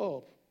harden you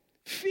up.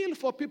 Feel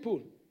for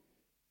people.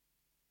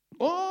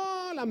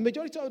 All and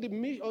majority of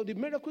the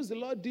miracles the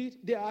Lord did,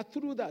 they are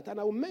through that. And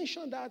I will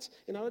mention that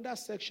in another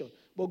section.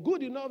 But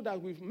good enough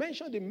that we've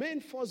mentioned the main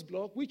first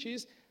block, which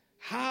is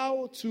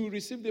how to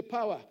receive the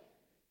power.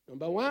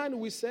 Number 1,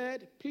 we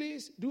said,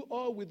 please do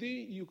all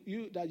within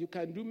you that you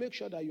can do. Make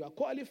sure that you are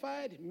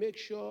qualified. Make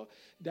sure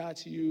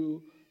that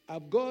you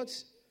have got,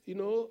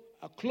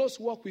 a close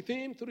walk with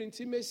him through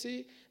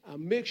intimacy.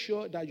 And make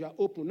sure that you are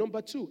open.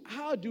 Number 2,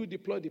 how do you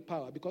deploy the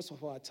power because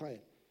of our time?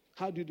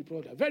 How do you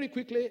deploy that? Very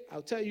quickly,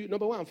 I'll tell you.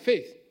 Number 1,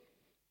 faith.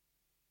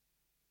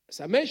 As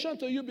I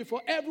mentioned to you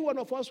before, every one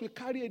of us will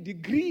carry a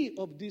degree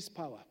of this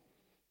power.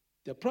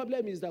 The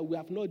problem is that we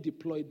have not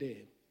deployed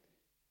them.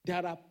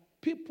 There are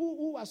people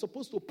who are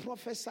supposed to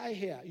prophesy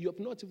here. You have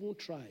not even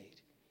tried.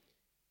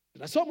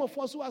 There are some of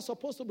us who are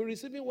supposed to be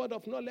receiving word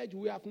of knowledge.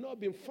 We have not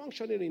been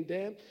functioning in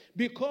them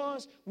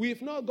because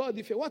we've not got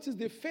the faith. What is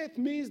the faith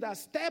means? That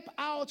step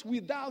out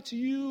without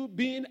you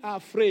being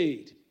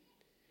afraid.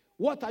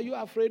 What are you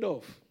afraid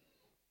of?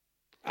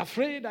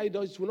 Afraid that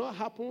it will not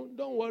happen?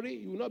 Don't worry,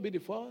 you will not be the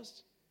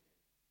first.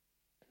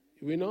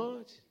 You will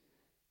not.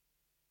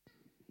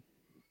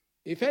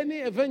 If any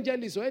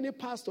evangelist or any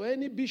pastor, or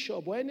any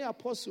bishop or any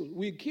apostle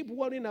will keep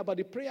worrying about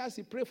the prayers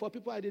he pray for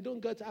people and they don't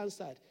get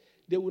answered,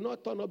 they will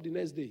not turn up the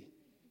next day.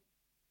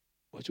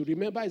 What you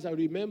remember is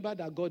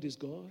that God is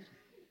God.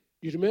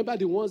 You remember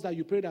the ones that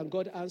you prayed and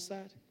God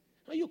answered.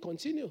 And you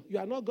continue. You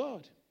are not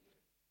God.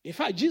 In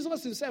fact,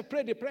 Jesus himself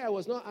prayed the prayer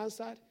was not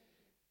answered.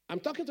 I'm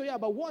talking to you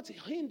about what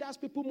hinders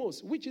people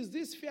most, which is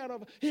this fear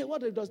of, hey,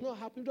 what if it does not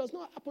happen? If it does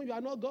not happen, you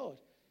are not God.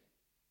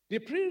 The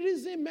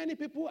reason many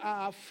people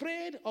are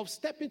afraid of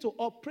stepping to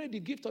operate the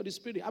gift of the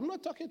Spirit. I'm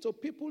not talking to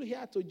people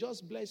here to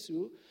just bless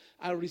you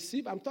and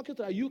receive. I'm talking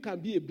to you can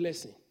be a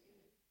blessing.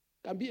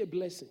 Can be a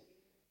blessing.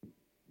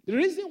 The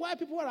reason why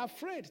people are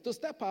afraid to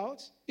step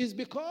out is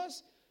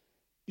because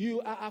you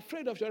are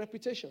afraid of your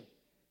reputation.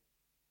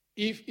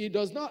 If it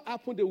does not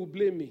happen, they will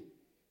blame me.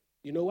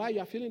 You know why you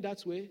are feeling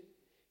that way?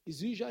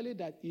 It's usually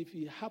that if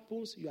it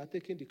happens, you are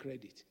taking the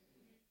credit.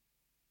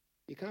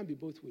 It can't be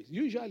both ways.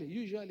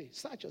 Usually,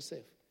 search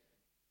yourself.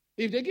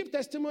 If they give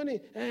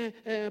testimony,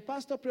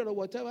 pastor prayer or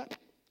whatever,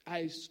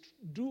 I've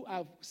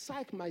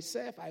psyched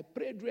myself, I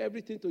prayed through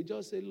everything to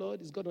just say,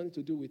 Lord, it's got nothing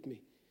to do with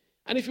me.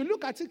 And if you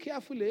look at it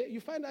carefully, you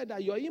find out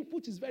that your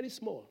input is very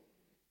small.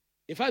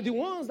 In fact, the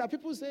ones that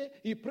people say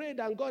he prayed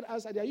and God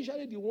answered, they are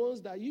usually the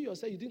ones that you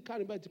yourself, you didn't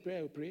carry about the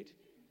prayer you prayed.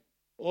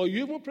 Or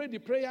you even prayed the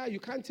prayer, you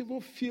can't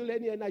even feel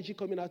any energy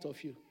coming out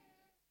of you.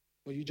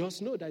 But you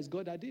just know that it's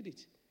God that did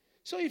it.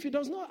 So if it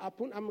does not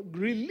happen, I'm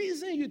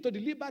releasing you to the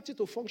liberty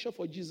to function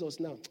for Jesus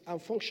now.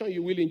 And function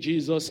you will in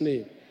Jesus'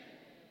 name.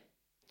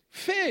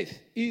 Faith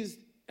is,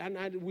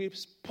 and we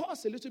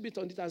pause a little bit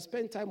on it and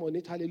spend time on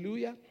it.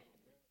 Hallelujah.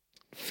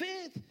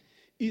 Faith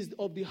is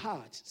of the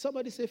heart.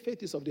 Somebody say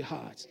faith is of the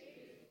heart.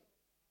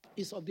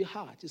 It's of the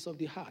heart. It's of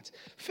the heart.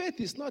 Faith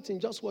is not in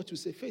just what you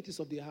say. Faith is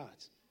of the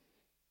heart.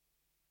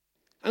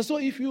 And so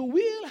if you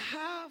will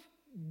have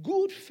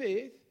good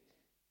faith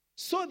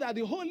so that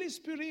the Holy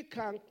Spirit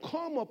can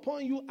come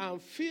upon you and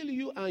fill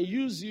you and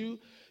use you,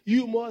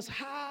 you must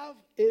have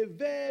a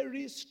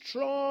very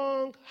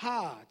strong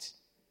heart.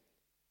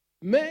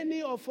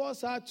 Many of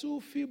us are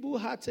too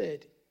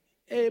feeble-hearted.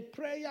 A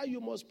prayer you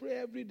must pray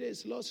every day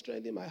is, Lord,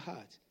 strengthen my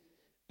heart.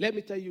 Let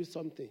me tell you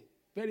something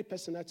very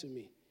personal to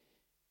me.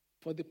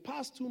 For the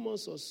past 2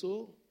 months or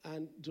so,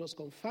 and it was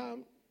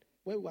confirmed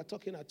when we were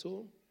talking at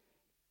home,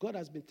 God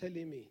has been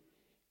telling me,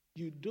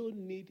 you don't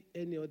need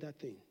any other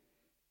thing.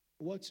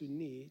 What you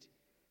need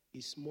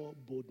is more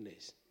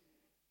boldness.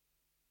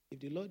 If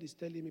the Lord is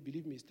telling me,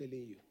 believe me, he's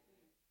telling you.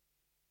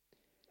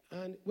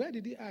 And where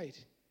did he hide?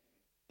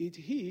 It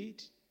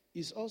hid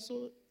is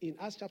also in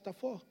Acts chapter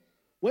 4.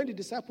 When the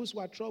disciples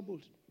were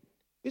troubled,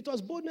 it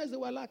was boldness they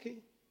were lacking.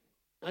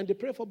 And they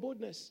prayed for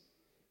boldness.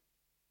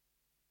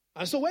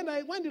 And so when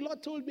the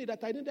Lord told me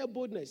that I needed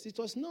boldness, it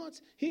was not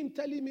him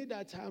telling me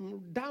that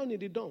I'm down in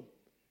the dump.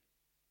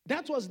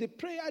 That was the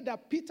prayer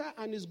that Peter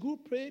and his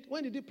group prayed.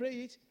 When did he pray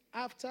it?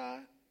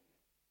 After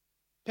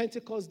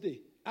Pentecost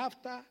Day.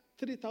 After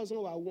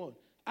 3,000 were won.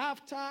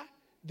 After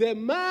the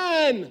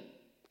man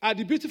at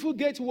the beautiful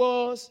gate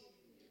was,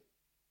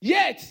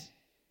 yet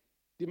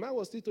the man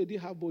was still didn't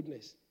have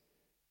boldness.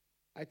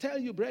 I tell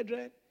you,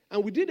 brethren,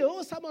 and we did a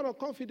whole sermon of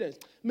confidence.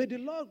 May the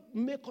Lord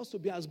make us to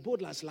be as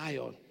bold as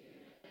lion.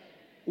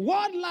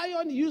 What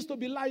lion used to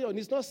be lion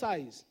is not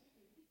size.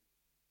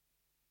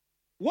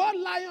 What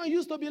lion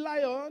used to be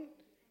lion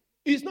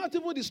is not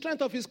even the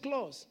strength of his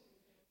claws.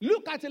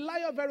 Look at a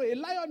lion a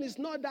lion is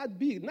not that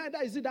big,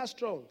 neither is it that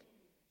strong.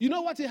 You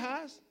know what he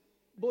has?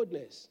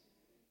 Boldness.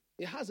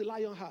 He has a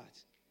lion heart.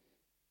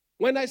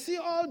 When I see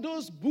all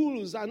those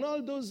bulls and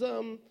all those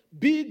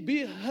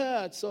big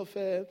herds of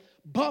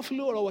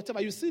buffalo or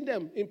whatever, you've seen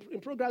them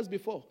in programs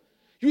before.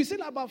 You've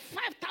seen about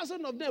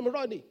 5,000 of them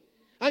running.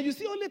 And you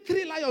see only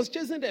 3 lions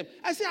chasing them.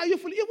 I say, are you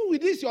fool? Even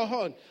with this, your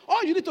horn.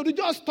 All you need to do,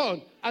 just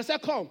turn. I say,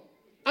 come.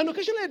 And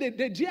occasionally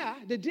they dare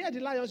the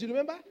lions, you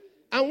remember?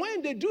 And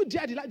when they do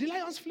dare, the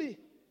lions flee.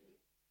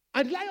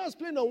 And the lions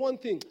playing on one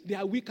thing. They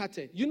are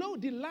weak-hearted. You know,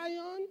 the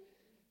lion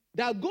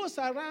that goes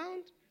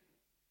around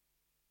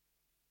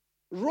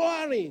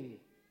roaring,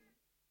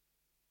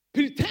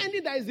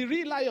 pretending that is the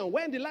real lion,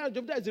 when the lion of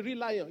Judah is the real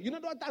lion. You know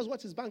that's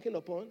what he's banking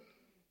upon?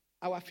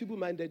 Our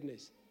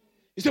feeble-mindedness.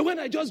 He said, when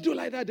I just do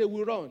like that, they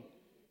will run.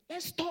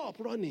 Let's stop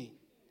running.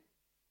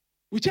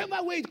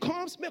 Whichever way it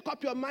comes, make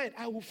up your mind.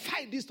 I will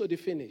fight this to the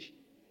finish.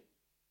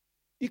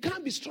 You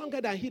can't be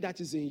stronger than he that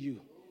is in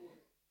you.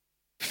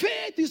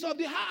 Faith is of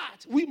the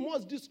heart. We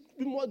must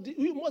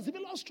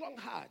develop strong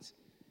hearts.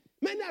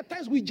 Many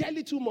times we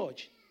jelly too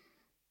much.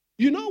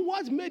 You know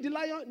what made the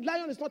lion?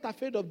 Lion is not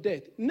afraid of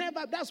death.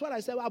 Never. That's what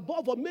I said.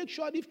 Above all, make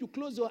sure if you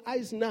close your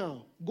eyes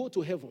now, go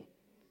to heaven.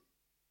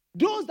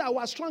 Those that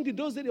were strong in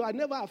those days, they were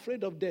never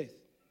afraid of death.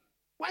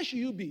 Why should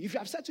you be? If you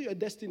have settled your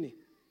destiny.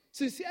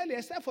 Sincerely,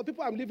 except for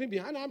people I'm leaving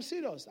behind, I'm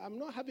serious. I'm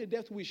not having a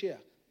death wish here.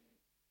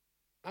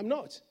 I'm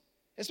not.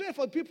 Especially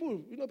for people,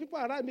 people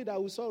around me that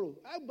will sorrow.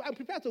 I'm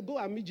prepared to go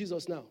and meet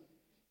Jesus now.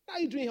 What are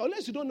you doing here?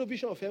 Unless you don't know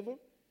vision of heaven.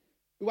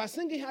 We were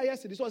singing here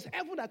yesterday. It was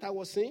heaven that I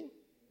was seeing.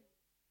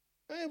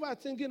 I was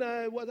thinking,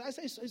 I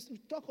said,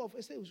 talk of,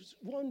 I said,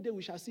 one day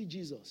we shall see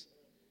Jesus.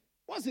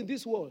 What's in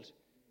this world?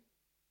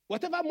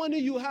 Whatever money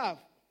you have,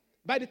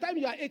 by the time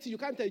you are 80, you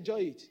can't enjoy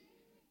it.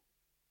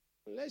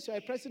 Unless you are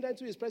a president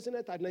who is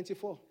president at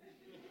 94.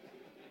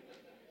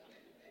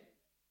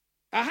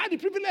 I had the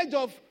privilege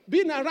of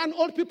being around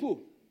old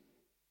people.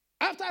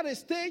 After a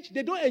stage,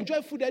 they don't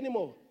enjoy food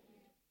anymore.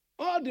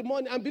 All the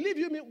money, and believe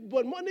you me,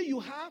 but money you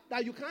have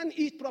that you can't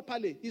eat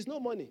properly is no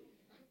money.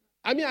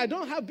 I mean, I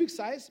don't have big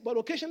size, but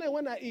occasionally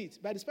when I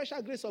eat, by the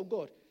special grace of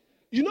God,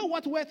 you know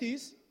what wealth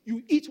is?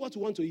 You eat what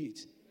you want to eat.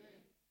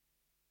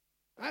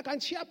 I can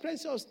share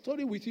plenty of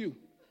story with you.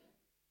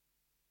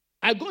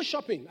 I go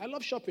shopping. I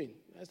love shopping.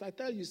 As I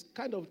tell you, it's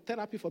kind of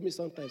therapy for me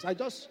sometimes. I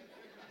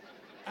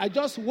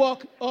just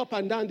walk up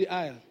and down the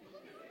aisle.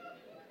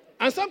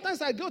 And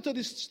sometimes I go to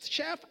the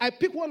shelf, I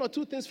pick one or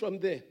two things from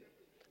there.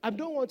 I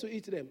don't want to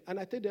eat them. And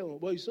I tell them,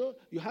 well, so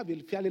you have a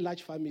fairly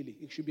large family.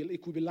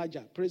 It could be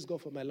larger. Praise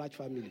God for my large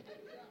family.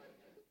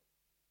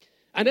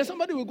 And then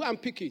somebody will go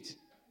and pick it.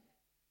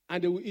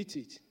 And they will eat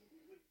it.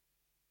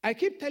 I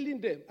keep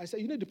telling them, I say,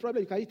 you know the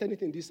problem, you can eat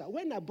anything this house.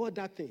 When I bought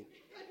that thing,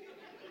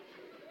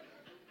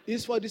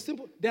 it's for the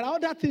simple, there are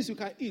other things you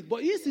can eat. But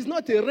this is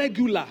not a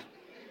regular.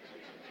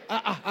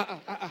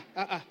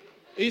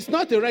 It's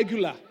not a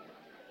regular.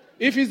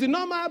 If it's the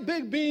normal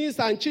baked beans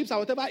and chips or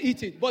whatever,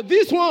 eat it. But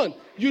this one,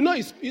 you know,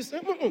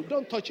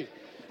 don't touch it.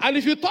 And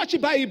if you touch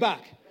it, buy it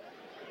back.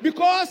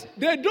 Because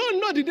they don't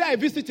know the day I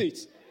visit it.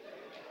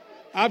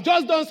 I've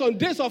just done some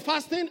days of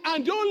fasting,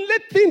 and the only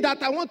thing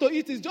that I want to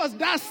eat is just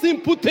that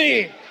simple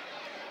thing.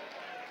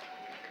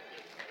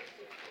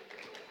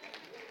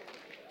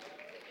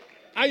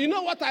 And you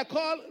know what I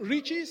call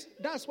riches?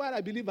 That's why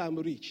I believe I'm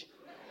rich.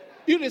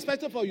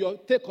 Irrespective of your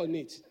take on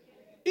it.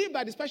 If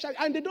by the special,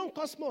 and they don't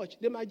cost much,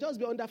 they might just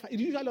be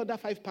usually under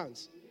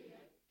 £5.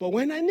 But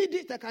when I need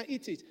it, I can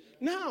eat it.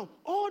 Now,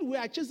 all we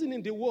are chasing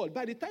in the world,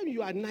 by the time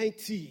you are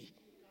 90,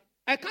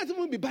 I can't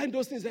even be buying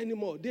those things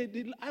anymore.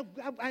 I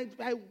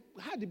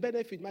had the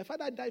benefit. My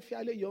father died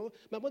fairly young.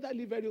 My mother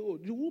lived very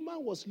old. The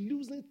woman was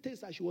losing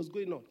taste as she was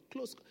going on.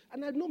 Close.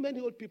 And I know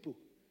many old people.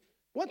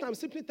 What I'm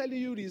simply telling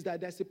you is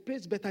that there's a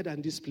place better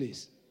than this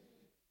place.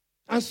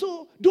 And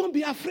so, don't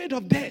be afraid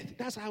of death.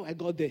 That's how I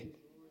got there.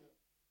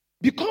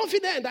 Be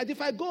confident that if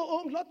I go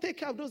home, Lord, take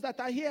care of those that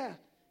are here.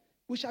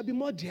 We shall be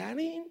more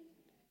daring.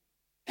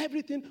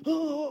 Everything,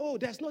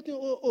 there's nothing,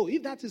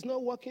 if that is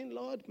not working,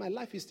 Lord, my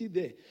life is still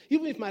there.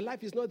 Even if my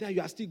life is not there,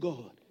 you are still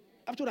God.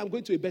 After all, I'm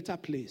going to a better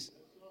place.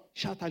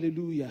 Shout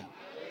hallelujah.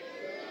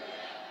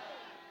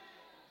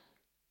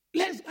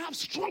 Let's have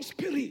strong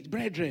spirit,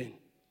 brethren.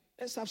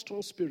 Let's have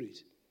strong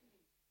spirit.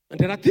 And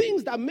there are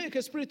things that make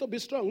a spirit to be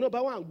strong.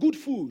 Number one, good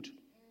food.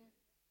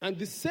 And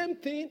the same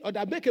thing, or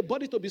that make a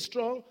body to be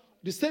strong,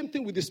 the same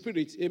thing with the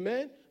spirit.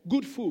 Amen?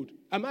 Good food.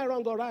 Am I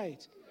wrong or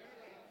right?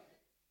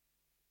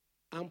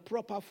 And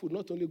proper food,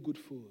 not only good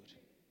food.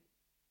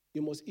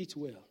 You must eat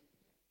well.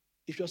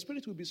 If your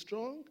spirit will be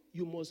strong,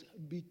 you must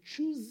be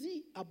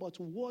choosy about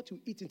what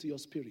you eat into your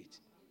spirit.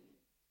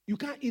 You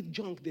can't eat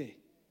junk there.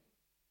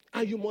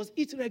 And you must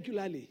eat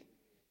regularly.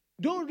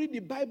 Don't read the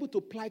Bible to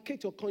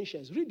placate your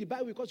conscience. Read the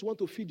Bible because you want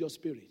to feed your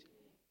spirit.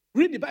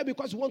 Read the Bible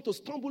because you want to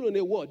stumble on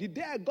a word. The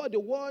day I got the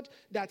word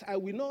that I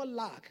will not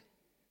lack,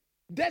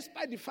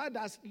 despite the fact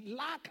that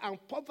lack and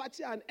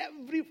poverty and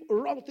every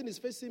wrong thing is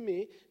facing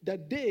me,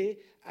 that day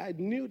I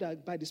knew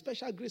that by the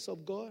special grace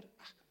of God,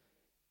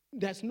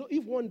 there's no,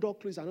 if one door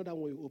closes, another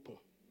one will open.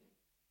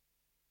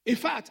 In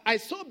fact, I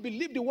so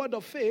believe the word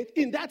of faith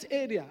in that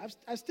area.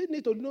 I still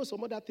need to know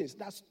some other things.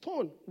 That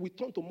stone will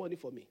turn to money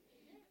for me.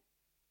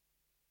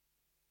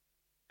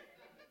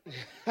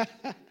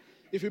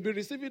 If you be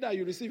receiving that,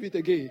 you receive it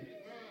again.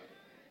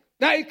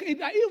 Like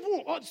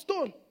even odd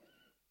stone.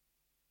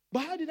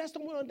 But how did I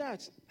stumble on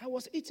that? I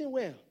was eating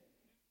well.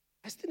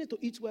 I still need to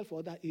eat well for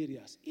other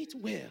areas. Eat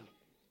well.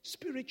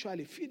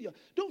 Spiritually.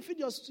 Don't feed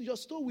your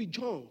soul with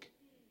junk.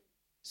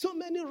 So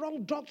many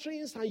wrong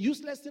doctrines and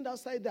useless things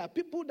outside there.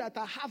 People that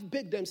are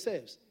half-baked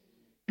themselves.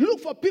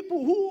 Look for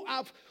people who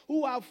have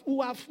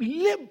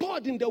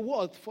labored in the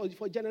world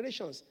for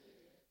generations.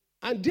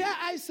 And dare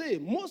I say,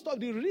 most of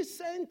the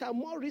recent and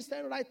more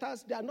recent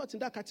writers, they are not in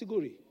that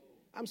category.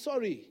 I'm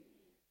sorry.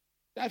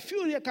 I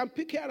feel you can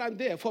pick here and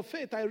there. For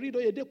faith, I read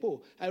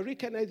Oyedepo. I read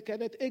Kenneth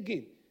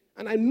Hagin.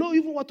 And I know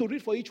even what to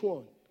read for each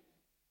one.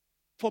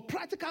 For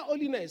practical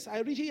holiness, I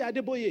read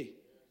Adeboye.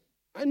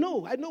 I know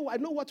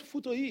what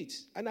food to eat.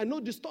 And I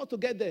know the store to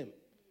get them.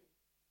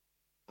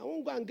 I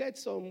won't go and get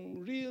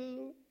some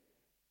real,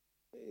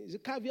 is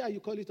it caviar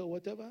you call it or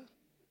whatever?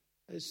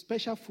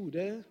 Special food,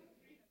 eh?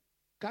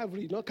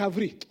 Caviar, not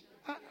caviar.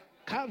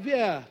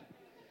 Caviar.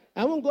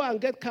 I won't go and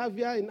get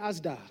caviar in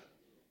Asda.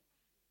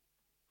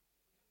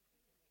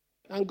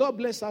 And God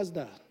bless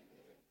Asda.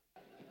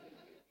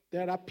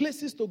 There are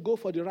places to go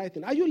for the right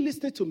thing. Are you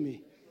listening to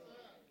me?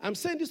 I'm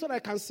saying this so that I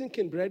can sink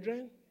in,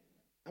 brethren.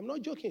 I'm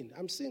not joking.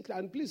 I'm sinking,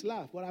 and please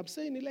laugh. What I'm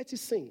saying is let it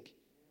sink.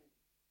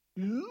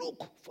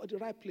 Look for the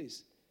right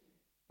place.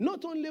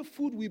 Not only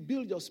food will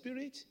build your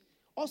spirit,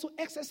 also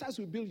exercise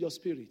will build your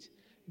spirit.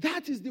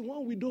 That is the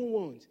one we don't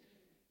want.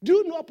 Do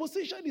you know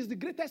opposition is the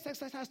greatest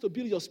exercise to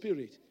build your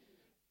spirit?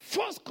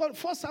 First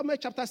Samuel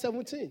chapter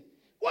 17.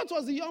 What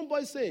was the young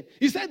boy saying?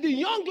 He said, the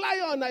young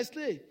lion I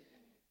slay,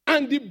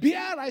 and the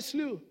bear I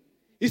slew.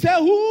 He said,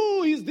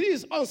 who is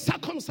this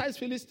uncircumcised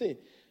Philistine?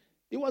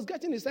 He was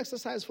getting his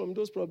exercise from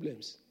those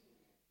problems.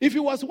 If he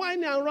was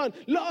whining and run,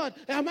 Lord,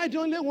 am I the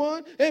only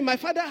one? Hey, my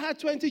father had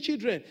 20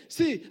 children.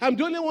 See, I'm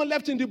the only one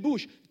left in the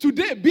bush.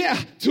 Today, bear.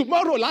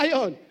 Tomorrow,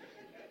 lion.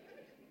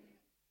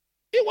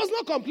 He was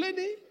not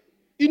complaining.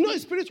 He knew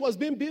his spirit was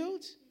being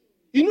built.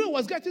 He knew it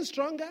was getting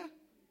stronger.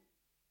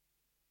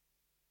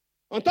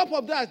 On top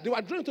of that, they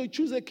were trying to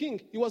choose a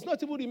king. He was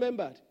not even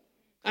remembered.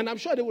 And I'm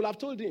sure they would have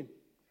told him.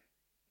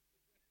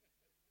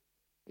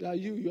 Yeah,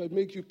 you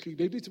make you click.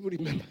 They didn't even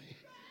remember.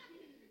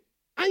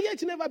 And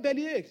yet he never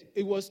bellyached.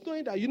 It was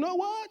knowing that, you know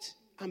what?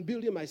 I'm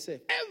building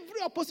myself.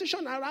 Every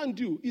opposition around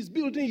you is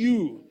building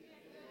you.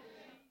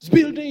 It's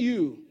building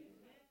you.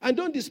 And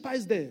don't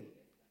despise them.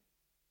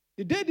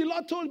 The day the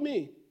Lord told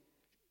me,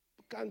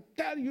 I can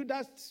tell you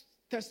that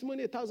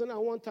testimony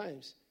 1,001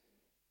 times.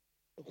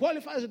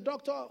 Qualified as a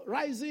doctor,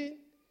 rising.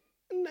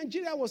 And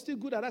Nigeria was still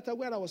good at that time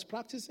where I was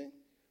practicing.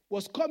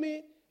 Was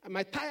coming, and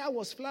my tire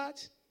was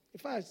flat. In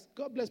fact,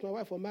 God bless my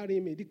wife for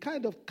marrying me. The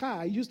kind of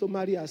car I used to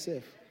marry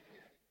herself.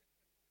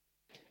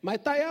 My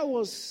tire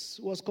was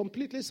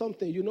completely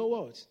something, you know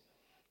what?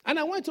 And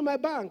I went to my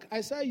bank.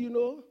 I said,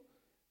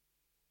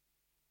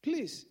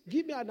 please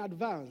give me an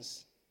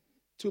advance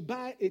to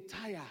buy a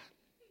tire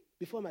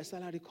before my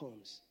salary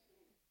comes.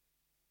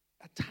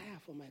 A tire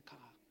for my car.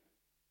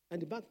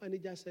 And the bank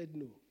manager said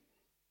no.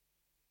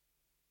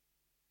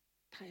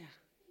 Tire.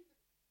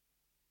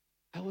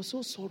 I was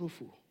so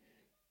sorrowful.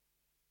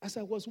 As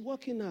I was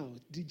walking out,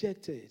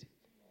 dejected.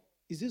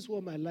 Is this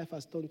what my life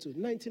has turned to?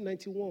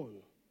 1991.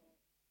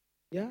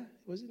 Yeah?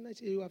 Was it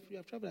 19? You have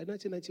traveled at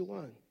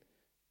 1991.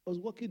 I was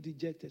walking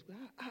dejected.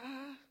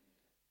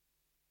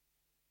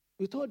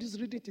 With all this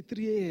reading till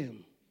 3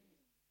 a.m.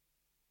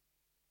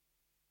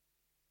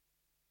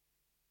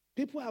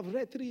 People have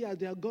read 3 years,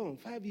 they are gone.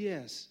 5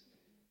 years.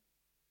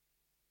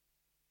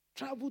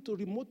 Travel to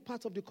remote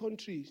parts of the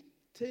country,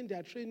 saying they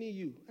are training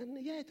you.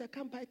 And yet I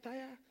can't buy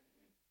tire.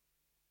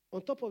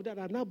 On top of that,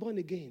 I'm now born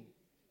again.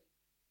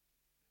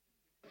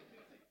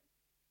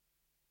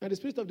 And the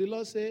Spirit of the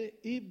Lord said,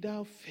 if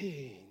thou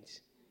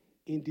faint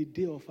in the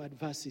day of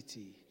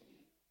adversity,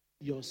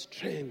 your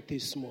strength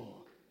is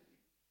small.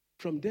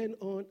 From then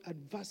on,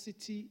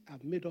 adversity,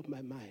 I've made up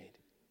my mind,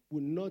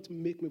 will not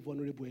make me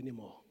vulnerable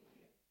anymore.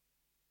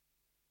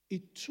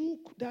 It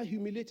took that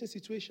humiliating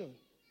situation.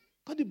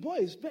 Because the boy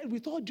is,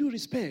 with all due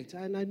respect,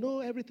 and I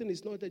know everything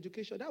is not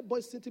education, that boy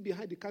sitting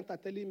behind the counter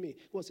telling me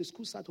he was a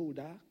school cert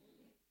holder.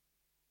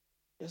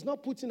 He's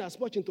not putting as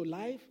much into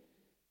life.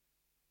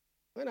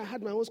 When I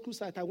had my own school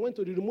site, I went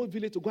to the remote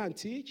village to go and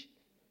teach.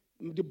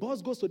 The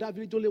boss goes to that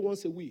village only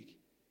once a week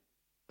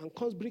and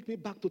comes bring me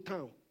back to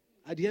town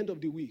at the end of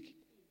the week.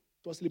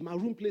 It was the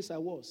maroon place I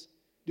was.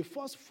 The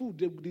first food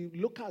the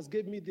locals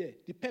gave me there,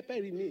 the pepper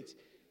in it,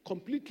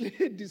 completely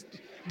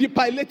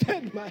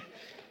depilated my...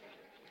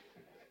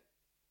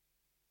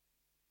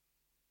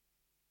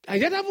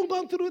 And yet I haven't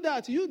gone through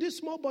that. You, this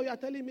small boy, you are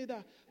telling me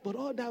that. But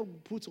all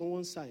that put on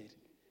one side.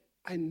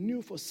 I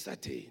knew for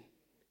certain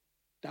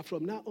that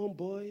from now on,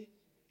 boy,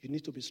 you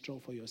need to be strong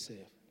for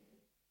yourself.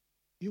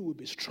 You will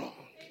be strong.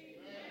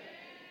 Amen.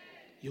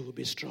 You will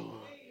be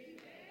strong.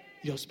 Amen.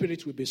 Your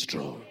spirit will be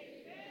strong. Amen.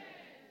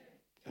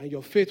 And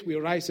your faith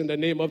will rise in the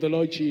name of the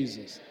Lord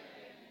Jesus.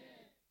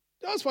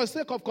 Amen. Just for the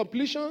sake of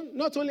completion,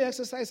 not only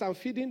exercise and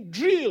feeding,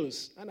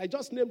 drills. And I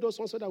just named those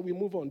ones so that we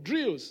move on.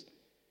 Drills.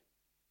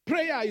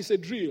 Prayer is a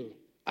drill.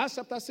 Acts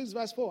chapter 6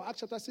 verse 4.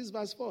 Acts chapter 6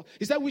 verse 4.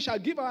 He said, we shall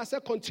give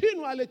ourselves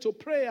continually to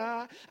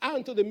prayer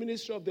and to the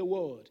ministry of the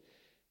word.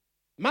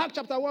 Mark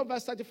chapter 1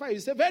 verse 35. He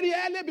said, very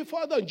early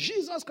before dawn,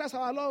 Jesus Christ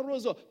our Lord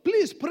rose up.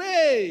 Please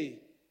pray.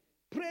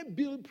 Prayer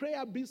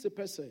builds a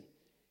person.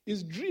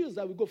 It's drills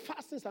that we go.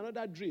 Fasting is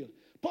another drill.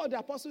 Paul the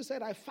apostle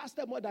said, I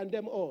fasted more than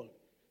them all.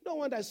 No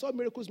wonder I saw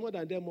miracles more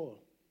than them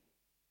all.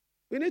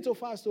 We need to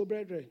fast, oh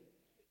brethren.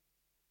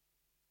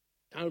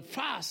 And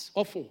fast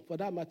often, for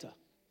that matter.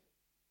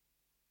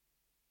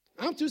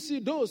 Can't you see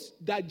those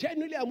that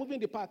genuinely are moving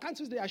the power? Can't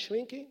you see they are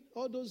shrinking?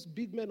 All those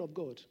big men of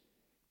God.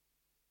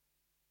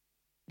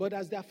 But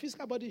as their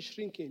physical body is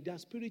shrinking, their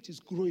spirit is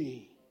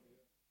growing.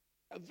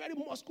 A very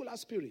muscular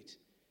spirit.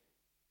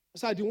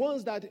 So the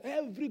ones that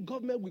every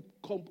government will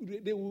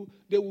collude.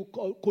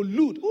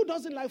 Who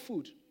doesn't like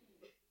food?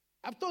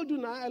 I've told you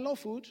now, I love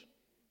food.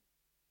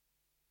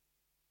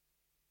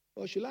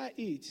 Or should I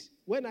eat?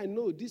 When I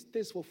know this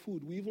taste for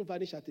food will even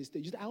vanish at a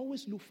stage. I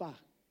always look far.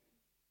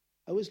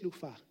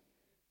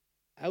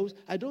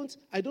 I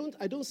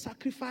don't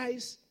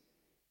sacrifice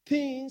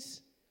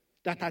things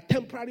that are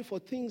temporary for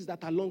things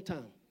that are long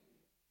term.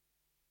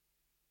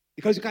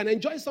 Because you can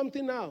enjoy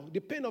something now, the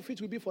pain of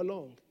it will be for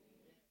long.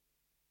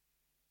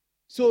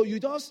 So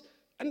the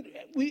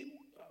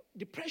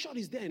pressure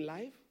is there in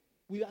life.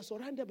 We are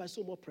surrounded by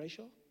so much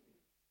pressure.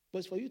 But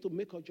it's for you to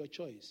make out your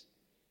choice.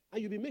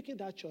 And you'll be making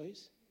that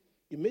choice.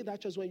 You made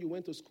that choice when you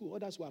went to school.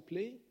 Others were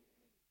playing.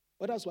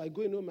 Others were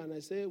going home and I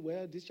say,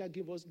 well, this shall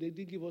give us, they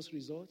did give us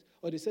results.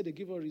 Or they said they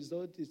give us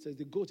results. It says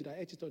the goat that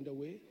ate it on the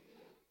way.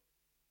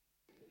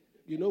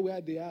 You know where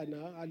they are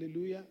now.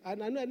 Hallelujah.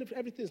 And I know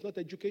everything is not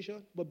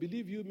education, but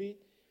believe you me,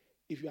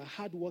 if you are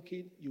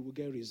hardworking, you will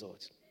get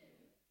results.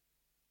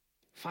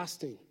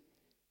 Fasting,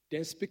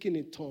 then speaking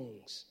in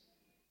tongues.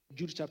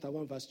 Jude chapter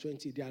 1 verse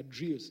 20, there are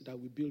drills that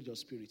will build your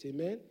spirit.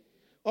 Amen?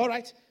 All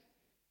right.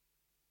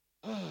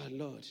 Oh,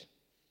 Lord.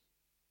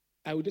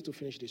 I will need to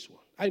finish this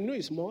one. I know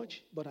it's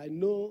much, but I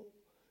know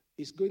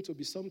it's going to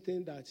be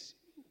something that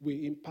will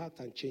impact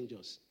and change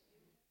us.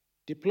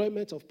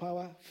 Deployment of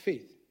power,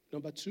 faith.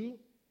 Number 2,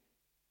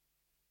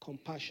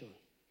 compassion.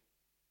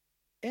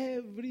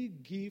 Every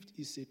gift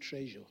is a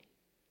treasure.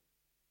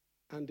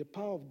 And the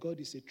power of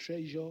God is a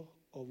treasure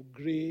of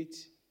great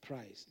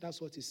price. That's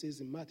what it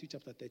says in Matthew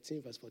chapter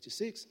 13, verse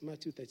 46.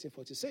 Matthew 13,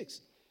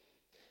 46.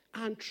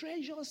 And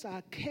treasures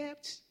are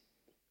kept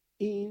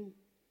in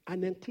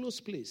an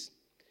enclosed place.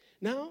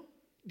 Now,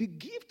 the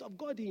gift of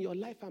God in your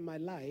life and my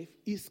life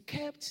is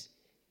kept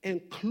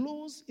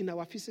enclosed in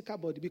our physical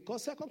body.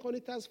 Because 2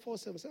 Corinthians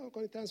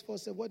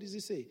 4:7, what does he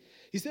say?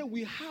 He said,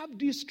 we have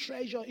this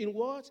treasure in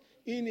what?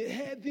 In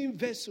a earthen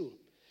vessel.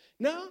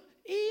 Now,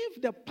 if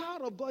the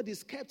power of God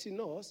is kept in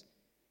us,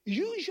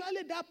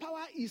 usually that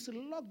power is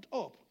locked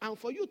up. And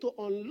for you to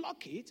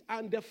unlock it,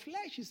 and the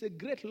flesh is a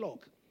great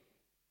lock.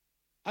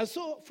 And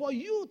so, for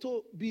you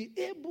to be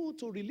able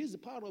to release the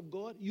power of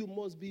God, you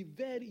must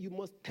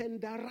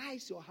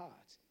tenderize your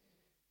heart.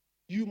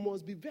 You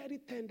must be very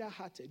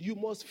tender-hearted. You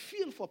must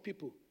feel for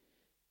people.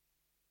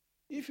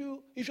 If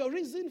your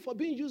reason for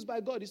being used by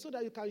God is so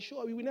that you can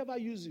show up, He will never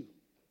use you.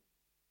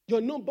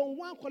 Your number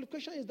one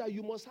qualification is that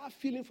you must have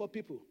feeling for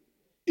people.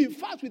 In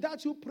fact,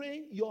 without you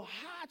praying, your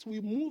heart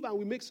will move and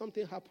will make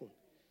something happen.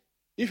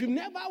 If you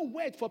never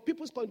wait for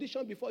people's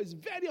condition before, it's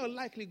very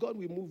unlikely God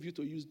will move you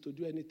to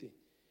do anything.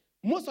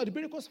 Most of the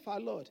miracles of our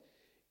Lord,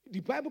 the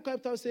Bible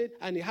said,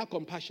 and He had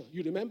compassion.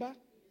 You remember?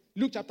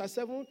 Luke chapter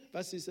 7,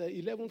 verses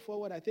 11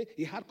 forward, I think.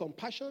 He had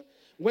compassion.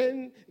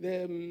 When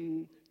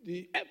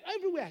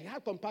everywhere He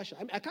had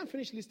compassion. I can't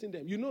finish listing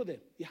them. You know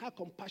them. He had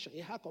compassion. He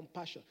had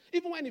compassion.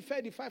 Even when He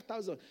fed the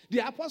 5,000,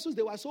 the apostles,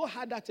 they were so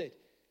hard-hearted.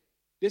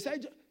 They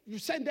said, you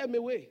send them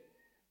away.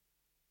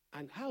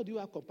 And how do you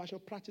have compassion?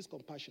 Practice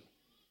compassion.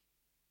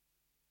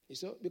 You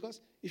see?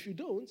 Because if you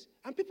don't,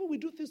 and people will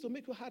do things to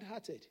make you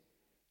hard-hearted.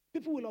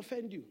 People will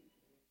offend you.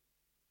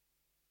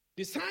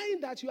 The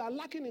sign that you are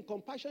lacking in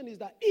compassion is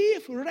that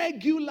if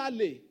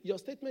regularly your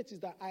statement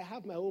is that I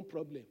have my own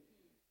problem,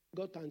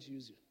 God can't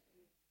use you.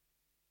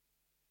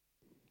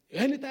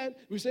 Anytime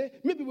we say,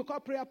 maybe we call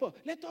prayer,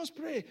 let us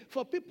pray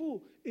for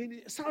people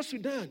in South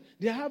Sudan.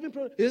 They are having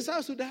problems. In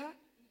South Sudan,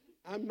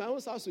 I'm my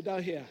own South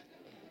Sudan here.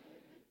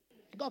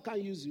 God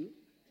can't use you.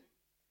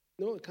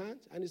 No, it can't.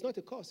 And it's not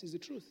a curse, it's the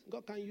truth.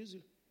 God can't use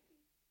you.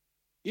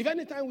 If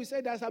anytime we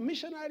say there's a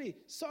missionary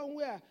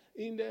somewhere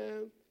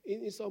in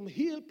some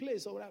hill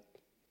place, or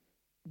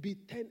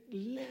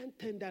learn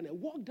tenderness.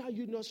 Walk down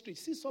Union Street.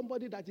 See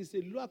somebody that is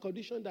in lower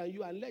condition than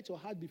you and let your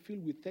heart be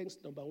filled with thanks,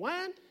 number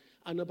one,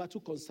 and number two,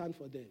 concern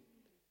for them.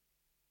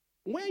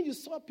 When you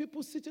saw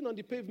people sitting on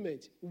the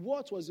pavement,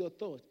 what was your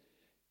thought?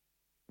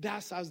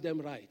 That serves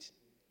them right.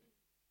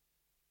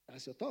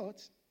 That's your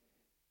thought.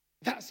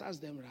 That serves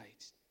them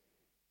right.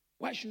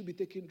 Why should you be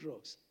taking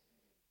drugs?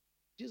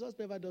 Jesus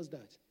never does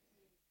that.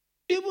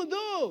 Even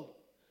though,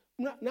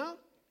 now,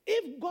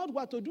 if God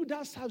were to do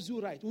that serves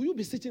you right, will you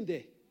be sitting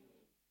there?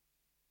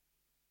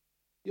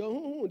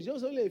 Your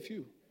just only a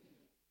few.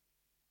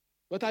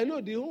 But I know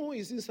the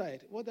is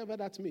inside, whatever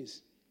that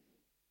means.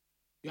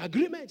 Your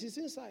agreement is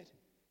inside.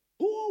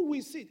 Who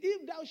will sit?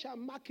 If thou shalt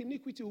mark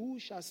iniquity, who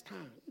shall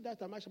stand? If thou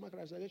shalt mark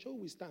who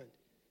will stand?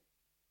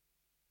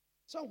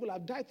 Some could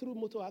have died through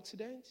motor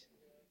accident.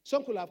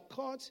 Some could have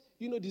caught,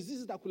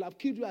 diseases that could have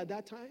killed you at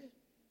that time.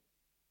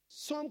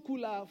 Some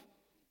could have,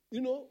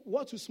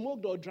 what you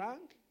smoked or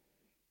drank.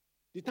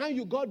 The time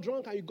you got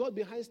drunk and you got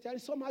behind steering,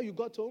 somehow you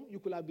got home, you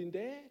could have been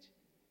dead.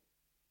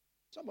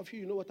 Some of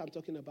you know what I'm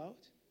talking about.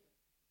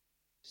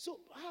 So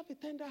have a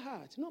tender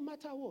heart, no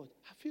matter what.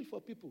 I feel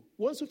for people.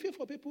 Once you feel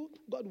for people,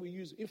 God will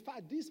use you. In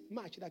fact, this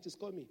March that is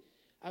coming,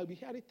 I'll be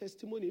hearing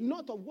testimony,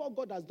 not of what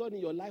God has done in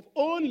your life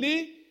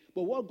only,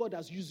 but what God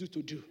has used you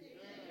to do.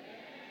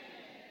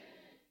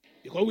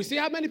 Because we see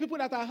how many people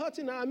that are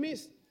hurting our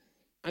midst.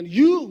 And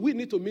we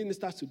need to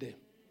minister to them.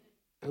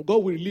 And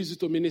God will release you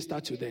to minister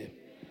to them.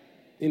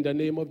 In the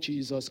name of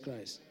Jesus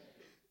Christ.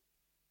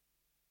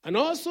 And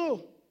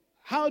also,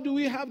 how do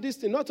we have this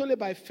thing? Not only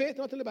by faith,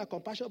 not only by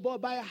compassion, but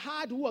by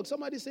hard work.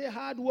 Somebody say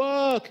hard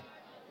work.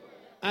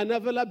 And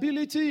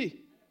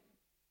availability.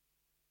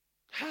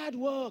 Hard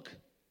work.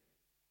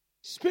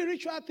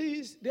 Spiritual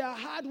things, they are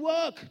hard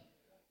work.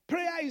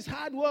 Prayer is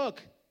hard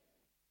work.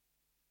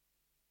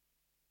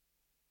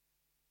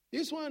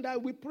 This one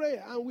that we pray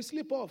and we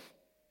sleep off.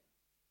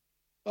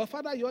 Oh,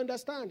 Father, you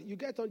understand. You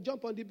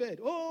jump on the bed.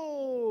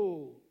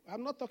 Oh,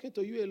 I'm not talking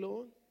to you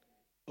alone.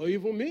 Or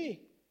even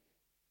me.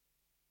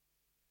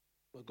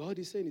 But God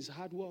is saying it's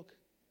hard work.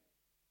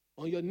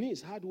 On your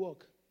knees, hard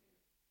work.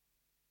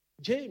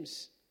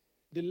 James,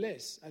 the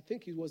less, I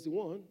think he was the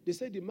one, they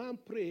said the man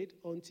prayed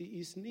until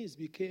his knees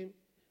became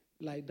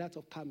like that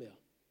of camel.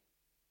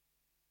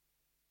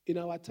 In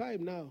our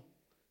time now,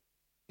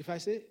 if I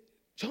say,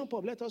 jump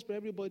up, let us pray,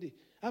 everybody.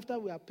 After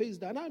we are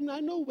paced down, I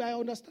know I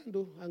understand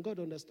though, and God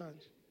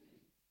understands.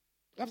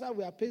 After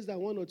we are paced down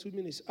 1 or 2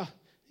 minutes,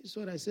 this is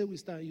what I say, we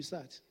start, you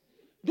start.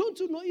 Don't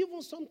you know,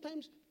 even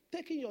sometimes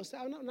taking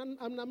yourself,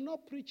 I'm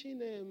not preaching,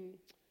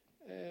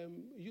 what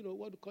do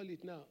you call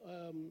it now?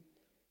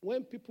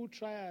 When people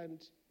try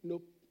and,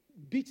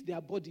 beat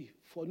their body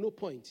for no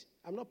point.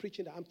 I'm not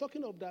preaching that. I'm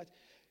talking of that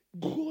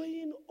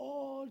going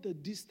all the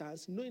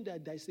distance, knowing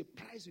that there is a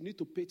price you need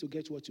to pay to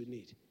get what you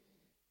need.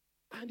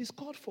 And it's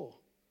called for.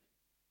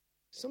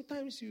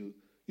 Sometimes you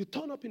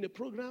turn up in a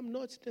program,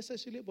 not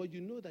necessarily, but you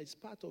know that it's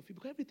part of it,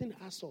 because everything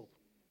adds up.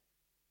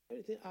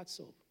 Everything adds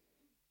up.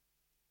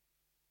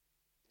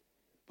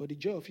 But the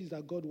joy of it is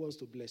that God wants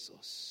to bless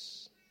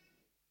us.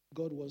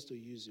 God wants to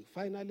use you.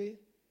 Finally,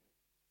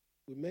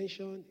 we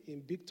mentioned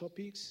in big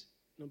topics,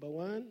 number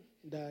 1,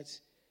 that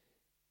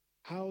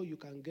how you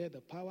can get the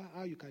power,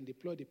 how you can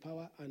deploy the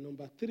power, and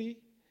number 3,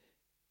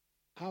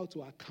 how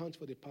to account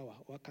for the power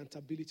or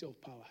accountability of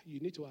power. You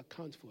need to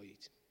account for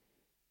it.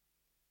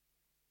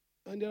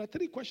 And there are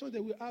 3 questions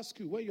that we ask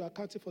you when you're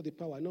accounting for the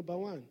power. Number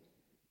 1,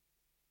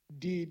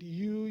 did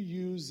you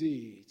use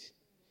it?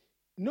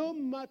 No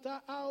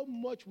matter how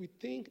much we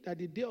think that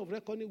the day of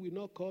reckoning will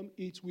not come,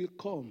 it will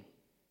come.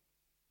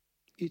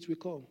 It will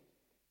come.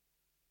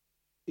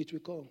 It will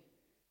come.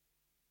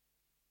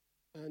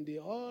 And the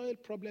oil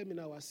problem in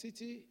our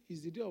city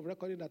is the day of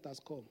reckoning that has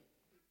come.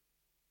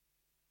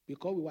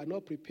 Because we were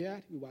not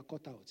prepared, we were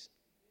cut out.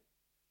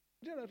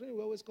 The day of reckoning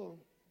will always come.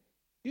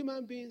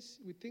 Human beings,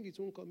 we think it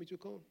won't come, it will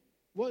come.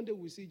 One day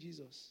we'll see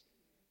Jesus.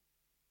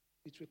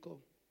 It will come.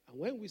 And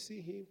when we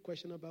see him,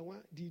 question number 1,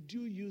 did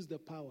you use the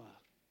power?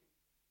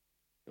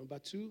 Number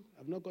 2,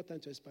 I've not got time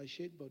to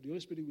expatiate, but the Holy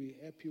Spirit will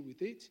help you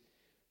with it.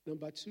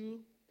 Number 2,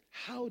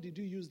 how did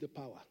you use the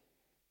power?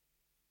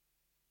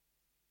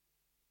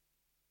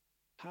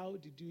 How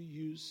did you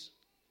use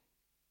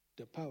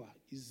the power?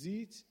 Is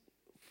it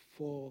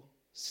for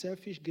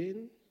selfish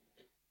gain?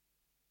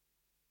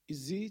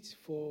 Is it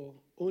for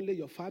only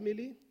your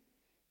family?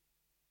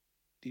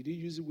 Did you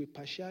use it with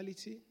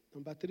partiality?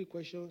 Number 3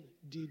 question,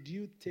 did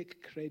you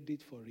take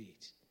credit for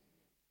it?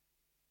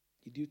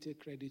 Did you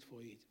take credit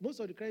for it? Most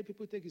of the credit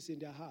people take is in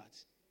their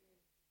hearts.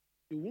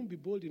 You won't be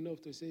bold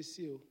enough to say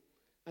so.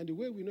 And the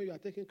way we know you are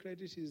taking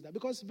credit is that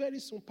because very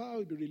soon power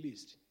will be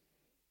released.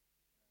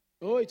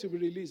 Oh, it will be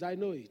released. I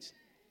know it.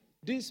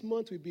 This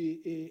month will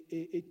be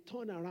a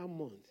turnaround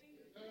month.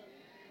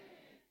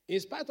 In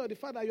spite of the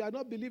fact that you are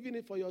not believing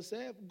it for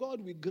yourself,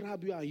 God will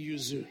grab you and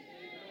use you.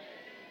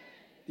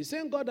 The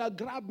same God that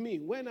grabbed me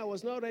when I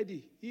was not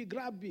ready, he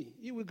grabbed me.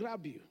 He will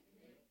grab you.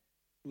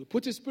 He will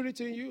put his spirit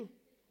in you,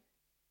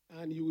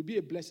 and you will be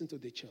a blessing to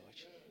the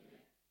church.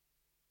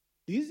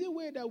 The easy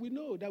way that we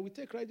know that we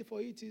take credit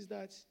for it is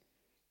that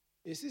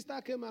a sister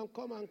came and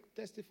come and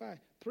testify.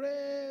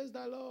 Praise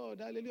the Lord,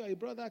 hallelujah. A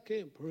brother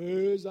came,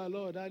 praise the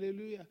Lord,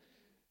 hallelujah.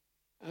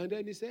 And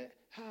then he said,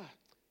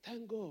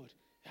 thank God,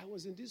 I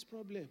was in this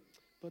problem.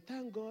 But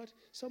thank God,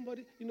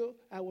 somebody,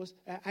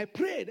 I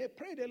prayed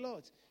a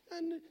lot.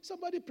 And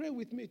somebody prayed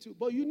with me too.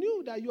 But you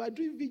knew that you are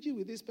doing vigil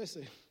with this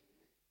person.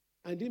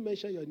 And didn't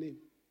mention your name.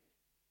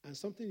 And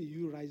something in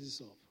you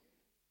rises up.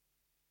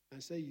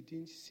 And say you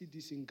didn't see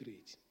this in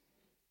great.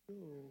 No,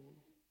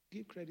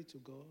 give credit to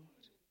God.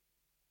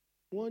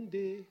 One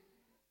day,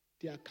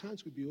 the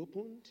accounts will be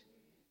opened.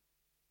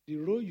 The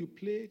role you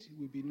played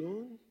will be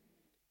known.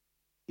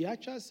 He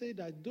actually said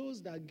that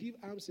those that give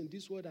alms in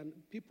this world and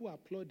people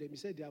applaud them, he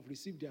said they have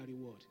received their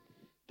reward.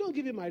 Don't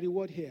give him my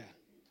reward here.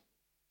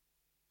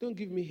 Don't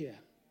give me here.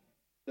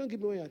 Don't give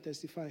me when you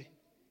testify.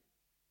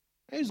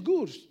 And it's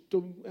good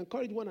to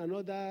encourage one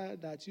another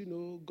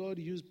that, God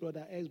used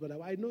brother X, brother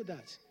Y. I know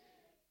that.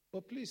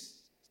 But please,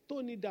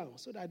 tone it down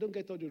so that I don't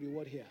get all the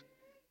reward here.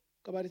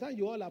 Because by the time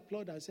you all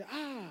applaud and say,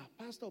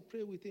 pastor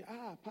pray with him,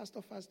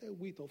 pastor fasted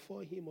with or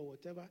for him or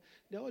whatever,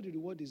 then all the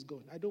reward is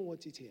gone. I don't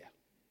want it here.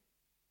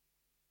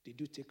 They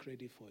do take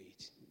credit for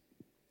it.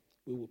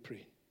 We will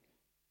pray.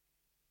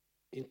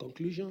 In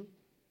conclusion,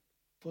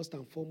 first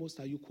and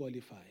foremost, are you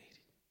qualified?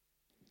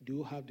 Do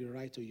you have the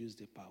right to use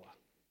the power?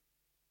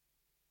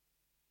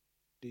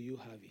 Do you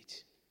have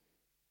it?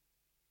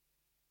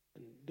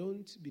 And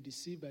don't be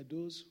deceived by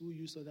those who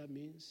use other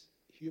means,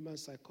 human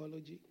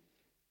psychology,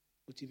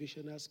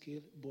 motivational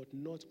skill, but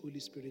not Holy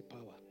Spirit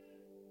power.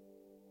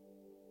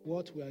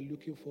 What we are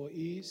looking for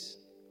is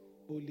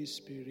Holy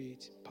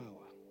Spirit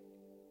power.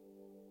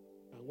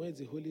 And when it's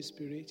the Holy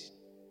Spirit,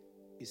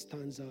 it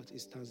stands out, it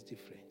stands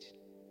different.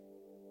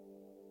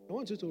 I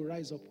want you to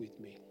rise up with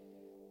me.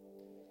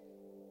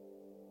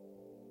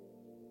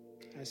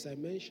 As I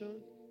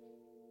mentioned,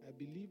 I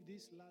believe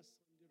this last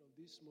Sunday of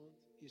this month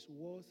is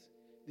worth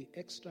the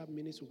extra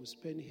minutes we will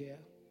spend here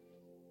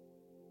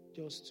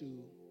just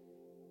to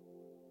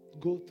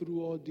go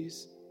through all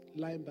these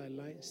line by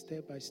line,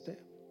 step by step.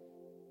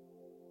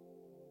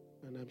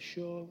 And I'm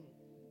sure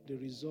the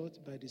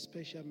result, by the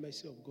special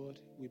mercy of God,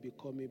 will be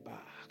coming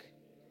back.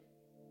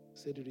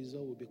 Say the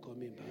result will be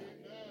coming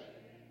back.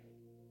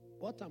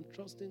 What I'm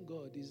trusting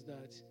God is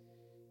that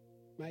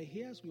my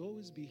ears will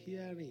always be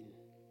hearing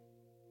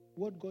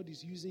what God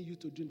is using you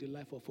to do in the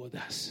life of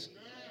others.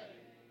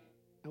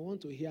 I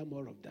want to hear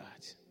more of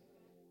that.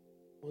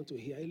 I want to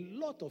hear a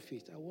lot of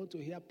it. I want to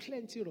hear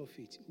plenty of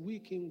it,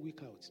 week in,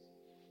 week out.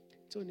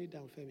 Turn it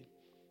down, Femi.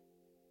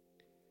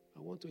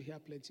 I want to hear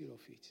plenty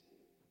of it.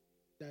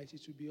 That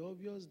it will be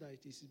obvious that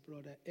it is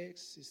brother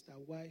X, sister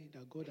Y,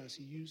 that God has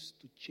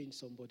used to change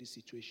somebody's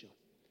situation.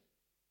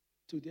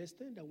 To the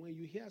extent that when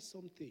you hear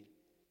something,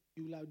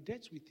 you will have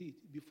dealt with it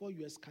before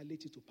you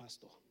escalate it to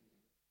pastor.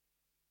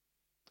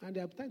 And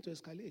there are times to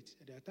escalate.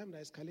 There are times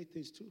that escalate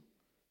things too.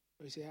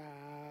 You say,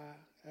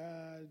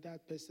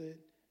 that person,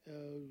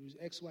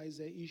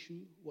 XYZ issue,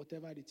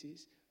 whatever it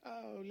is,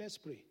 let's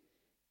pray.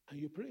 And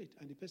you prayed,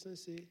 and the person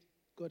say,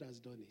 God has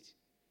done it.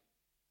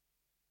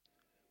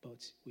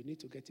 But we need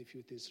to get a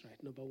few things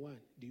right. Number one,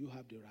 do you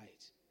have the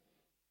right?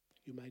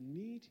 You might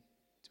need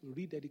to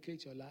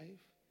rededicate your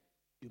life.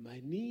 You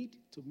might need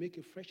to make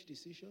a fresh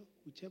decision,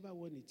 whichever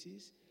one it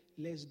is.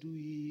 Let's do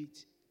it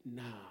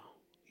now.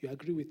 You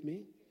agree with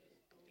me?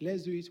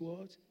 Let's do it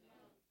what?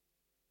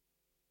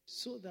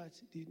 So that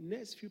the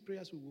next few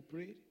prayers we will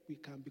pray, we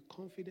can be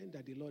confident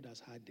that the Lord has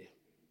heard them.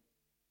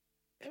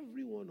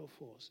 Every one of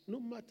us, no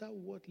matter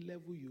what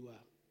level you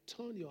are,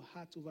 turn your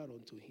heart over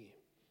unto Him.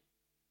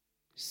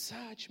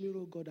 Search me,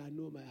 O God, I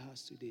know my heart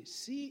today.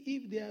 See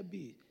if there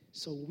be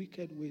some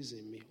wicked ways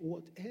in me.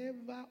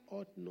 Whatever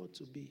ought not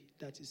to be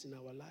that is in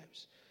our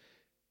lives,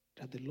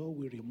 that the Lord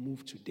will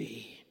remove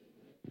today.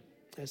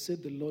 I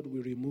said the Lord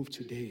will remove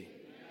today.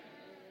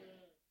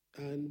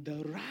 And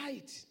the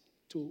right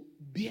to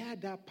bear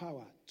that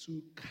power,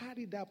 to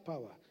carry that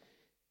power,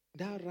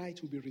 that right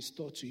will be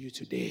restored to you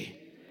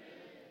today.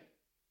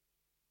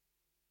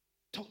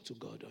 Talk to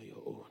God on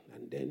your own.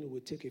 And then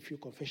we'll take a few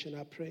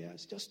confessional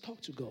prayers. Just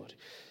talk to God.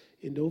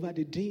 Over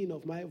the din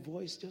of my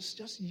voice,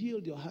 just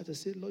yield your heart and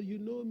say, Lord, you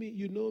know me.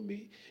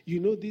 You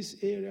know this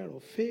area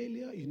of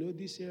failure. You know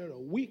this area of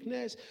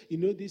weakness. You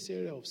know this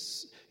area of,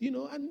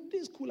 and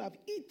this could have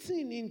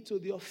eaten into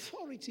the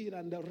authority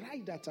and the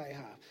right that I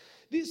have.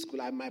 This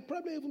could have, my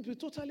problem even be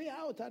totally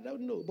out. I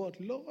don't know.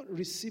 But Lord,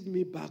 receive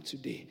me back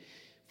today.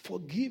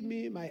 Forgive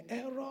me my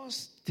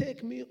errors.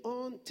 Take me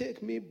on.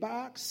 Take me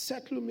back.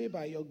 Settle me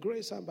by your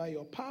grace and by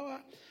your power.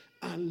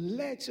 And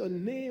let your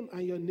name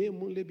and your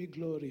name only be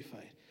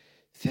glorified.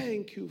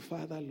 Thank you,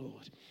 Father,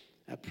 Lord.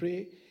 I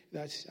pray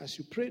that as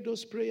you pray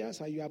those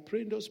prayers and you are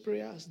praying those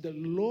prayers, the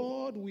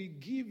Lord will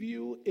give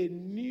you a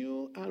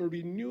new and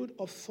renewed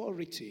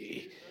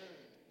authority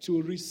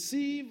to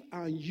receive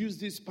and use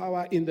this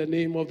power in the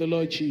name of the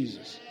Lord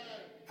Jesus.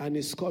 And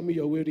it's coming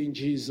your way in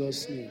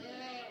Jesus' name.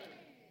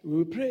 We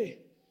will pray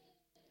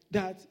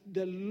that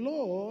the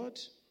Lord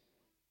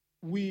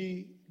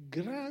will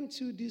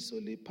grant you this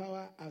holy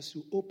power as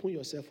you open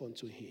yourself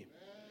unto Him.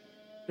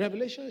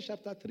 Revelation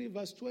chapter 3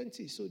 verse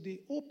 20. So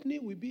the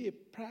opening will be a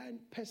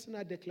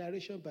personal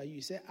declaration by you.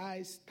 You say,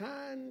 I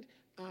stand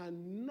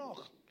and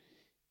knock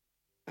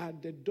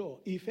at the door.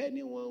 If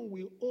anyone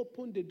will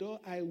open the door,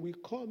 I will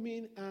come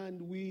in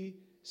and we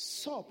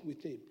sup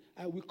with him.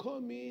 I will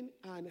come in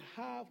and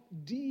have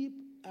deep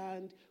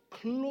and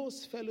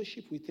close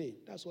fellowship with him.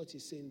 That's what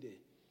he's saying there.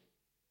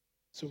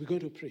 So we're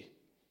going to pray.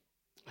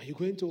 Are you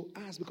going to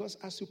ask? Because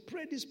as you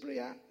pray this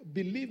prayer,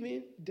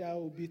 believing there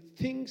will be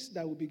things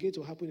that will begin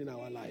to happen in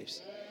our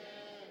lives.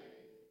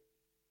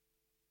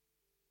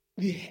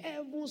 The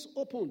heavens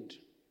opened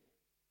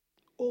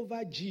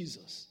over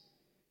Jesus,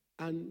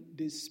 and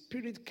the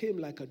Spirit came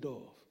like a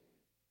dove.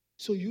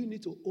 So you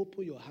need to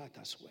open your heart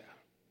as well,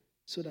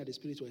 so that the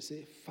Spirit will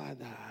say,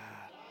 Father,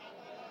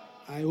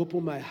 I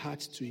open my heart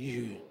to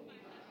you.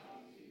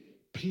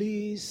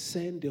 Please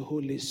send the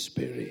Holy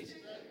Spirit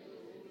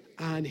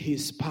and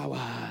His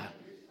power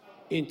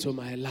into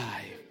my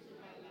life.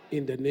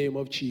 In the name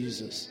of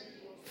Jesus.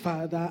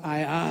 Father, I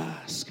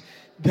ask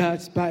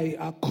that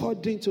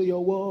according to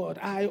your word,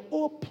 I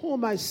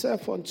open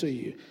myself unto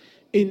you.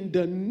 In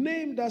the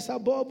name that's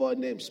above all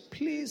names,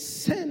 please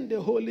send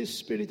the Holy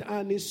Spirit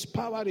and His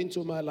power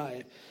into my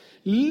life.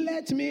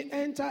 Let me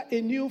enter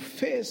a new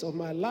phase of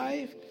my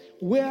life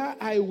where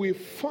I will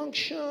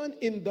function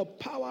in the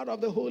power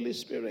of the Holy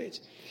Spirit.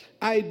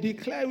 I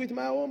declare with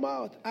my own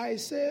mouth, I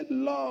say,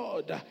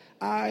 Lord,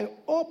 I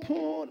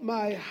open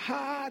my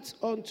heart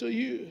unto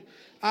you.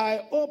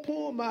 I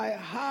open my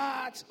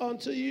heart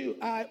unto you.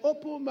 I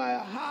open my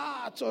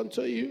heart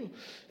unto you.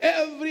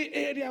 Every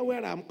area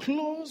where I'm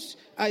closed,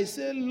 I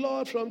say,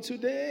 Lord, from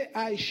today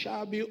I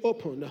shall be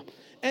open.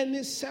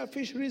 Any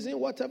selfish reason,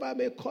 whatever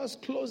may cause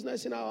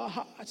closeness in our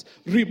hearts,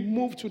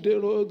 remove today,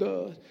 Lord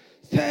God.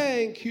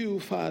 Thank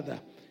you, Father.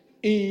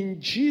 In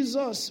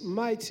Jesus'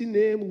 mighty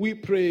name we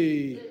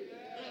pray.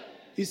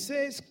 He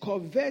says,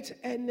 covet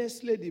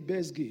earnestly the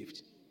best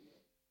gift.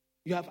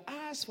 You have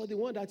asked for the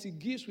one that He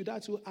gives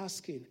without you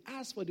asking.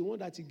 Ask for the one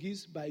that He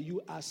gives by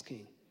you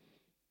asking.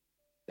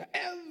 That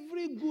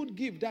every good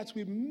gift that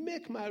will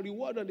make my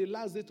reward on the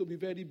last day to be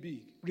very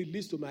big,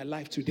 release to my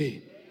life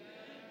today.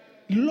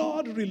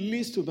 Lord,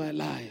 release to my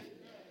life.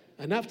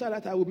 And after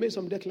that, I will make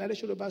some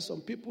declaration about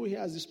some people here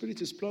as the Spirit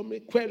is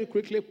plumbing. Very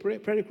quickly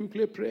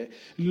pray.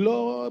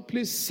 Lord,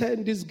 please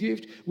send this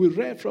gift. We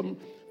read from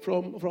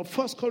 1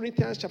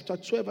 Corinthians chapter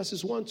 12,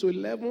 verses 1 to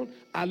 11,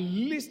 a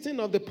listing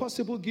of the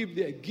possible gift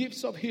there.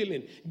 Gifts of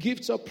healing,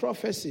 gifts of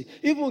prophecy,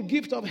 even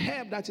gift of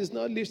help that is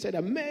not listed,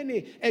 and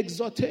many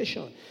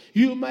exhortation.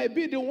 You might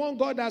be the one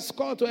God has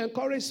called to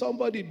encourage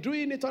somebody,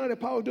 doing it under the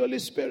power of the Holy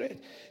Spirit,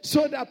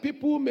 so that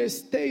people may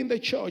stay in the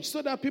church,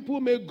 so that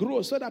people may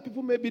grow, so that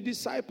people may be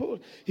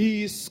discipled.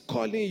 He is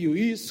calling you.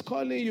 He is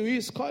calling you. He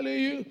is calling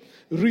you.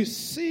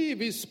 Receive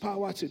his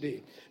power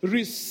today.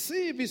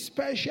 Receive his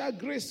special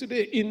grace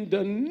today in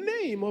the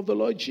name of the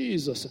Lord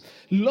Jesus.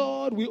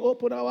 Lord, we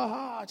open our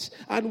hearts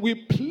and we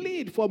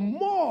plead for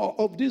more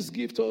of this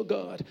gift, oh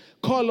God.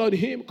 Call on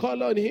him,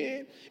 call on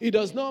him. It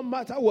does not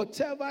matter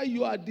whatever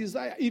you are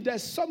desiring. If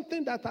there's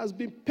something that has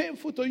been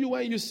painful to you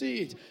when you see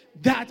it,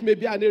 that may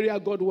be an area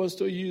God wants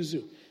to use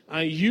you.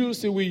 And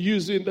use it, we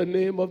use it in the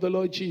name of the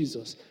Lord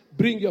Jesus.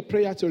 Bring your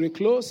prayer to a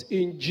close.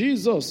 In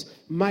Jesus'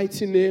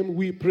 mighty name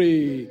we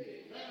pray.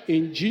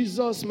 In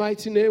Jesus'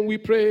 mighty name we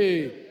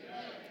pray.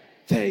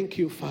 Thank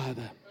you,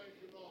 Father.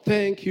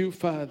 Thank you,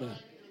 Father.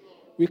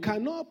 We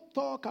cannot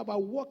talk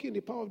about walking in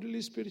the power of the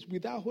Holy Spirit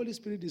without Holy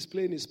Spirit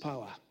displaying his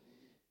power.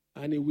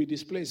 And he will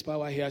display his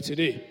power here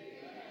today.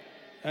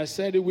 I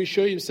said he will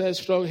show himself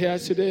strong here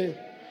today.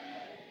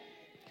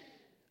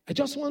 I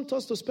just want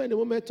us to spend a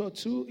moment or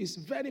two. It's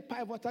very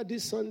pivotal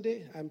this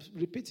Sunday. I'm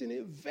repeating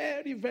it.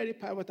 Very, very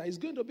pivotal. It's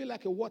going to be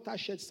like a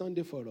watershed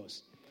Sunday for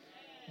us.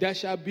 There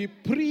shall be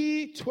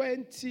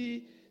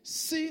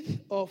pre-26th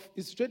of,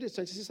 it's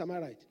 2026, am I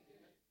right?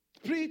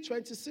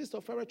 Pre-26th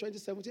of February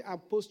 2017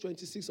 and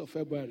post-26th of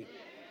February.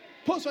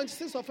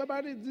 Post-26th of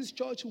February, this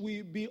church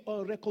will be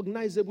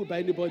unrecognizable by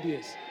anybody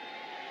else.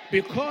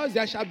 Because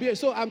there shall be,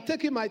 so I'm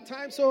taking my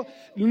time, so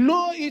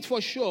know it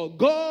for sure.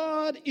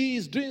 God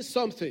is doing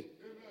something.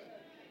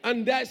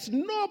 And there's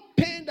no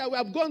pain that we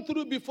have gone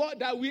through before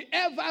that will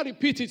ever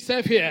repeat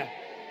itself here.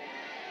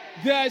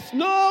 There's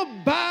no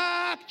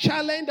back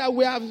challenge that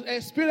we have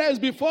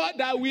experienced before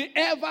that will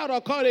ever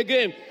occur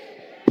again.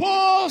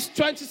 Post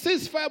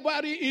 26th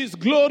February is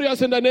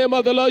glorious in the name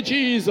of the Lord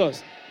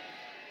Jesus.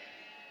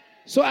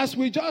 So as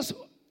we just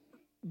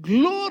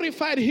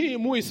glorified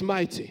him who is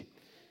mighty,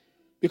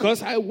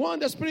 because I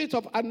want the spirit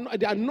of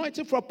the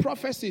anointing for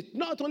prophecy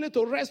not only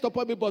to rest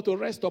upon me, but to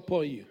rest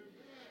upon you.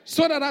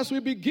 So that as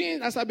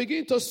I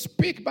begin to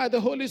speak by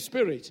the Holy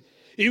Spirit,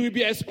 he will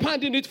be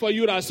expanding it for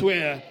you as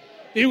well.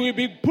 He will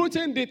be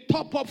putting the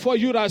top up for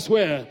you as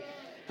well.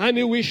 And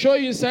he will show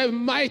himself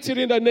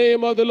mighty in the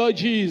name of the Lord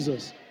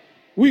Jesus.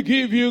 We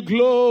give you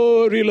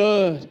glory,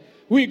 Lord.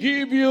 We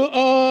give you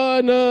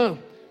honor.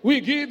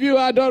 We give you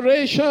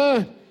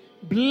adoration.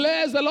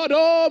 Bless the Lord,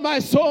 oh my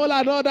soul,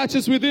 and all that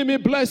is within me.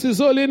 Bless his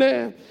holy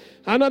name.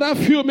 Another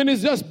few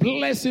minutes, just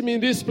bless him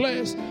in this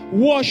place.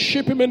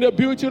 Worship him in the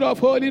beauty of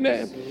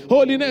holiness.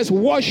 Holiness,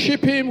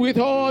 worship him with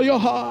all your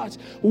heart.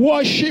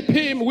 Worship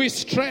him with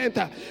strength.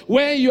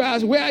 Where you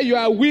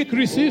are weak,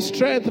 receive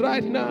strength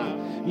right now.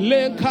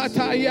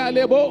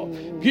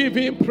 Give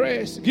him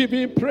praise, give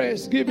him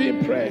praise, give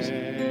him praise,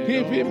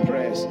 give him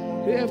praise.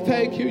 Yeah,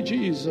 thank you,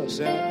 Jesus.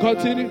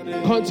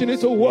 Continue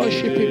to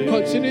worship him.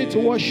 Continue to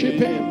worship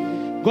him.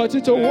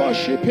 Continue to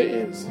worship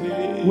him.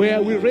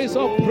 Where we raise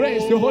up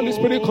praise, the Holy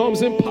Spirit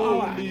comes in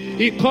power.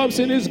 He comes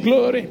in his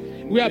glory.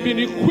 We have been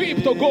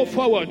equipped to go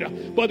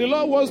forward. But the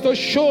Lord wants to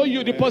show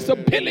you the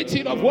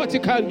possibility of what he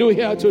can do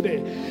here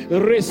today.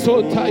 Yes,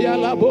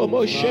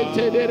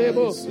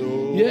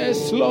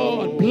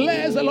 Lord.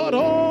 Bless the Lord,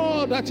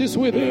 all that is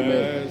within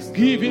me.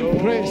 Give him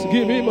praise.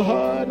 Give him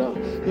honor.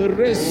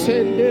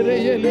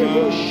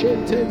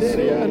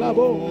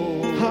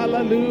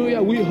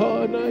 Hallelujah. We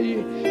honor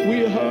you.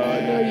 We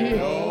honor you.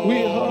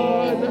 We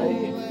honor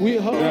you. We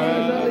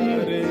honor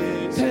you.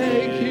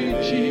 Thank you,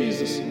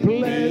 Jesus.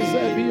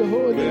 Blessed be your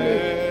holy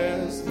name.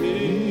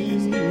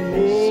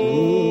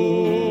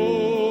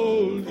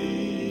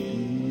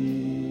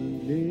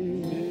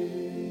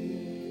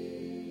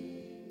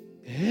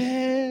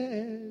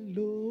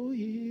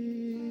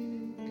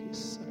 Elohim.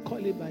 Call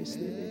him by his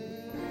name.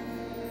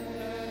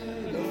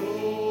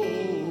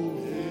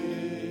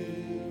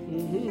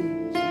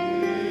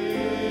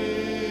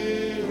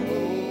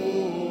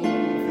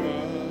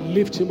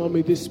 Lift him up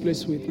in this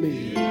place with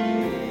me.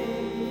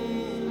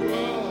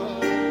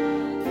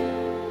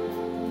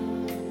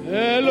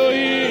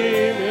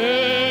 Elohim,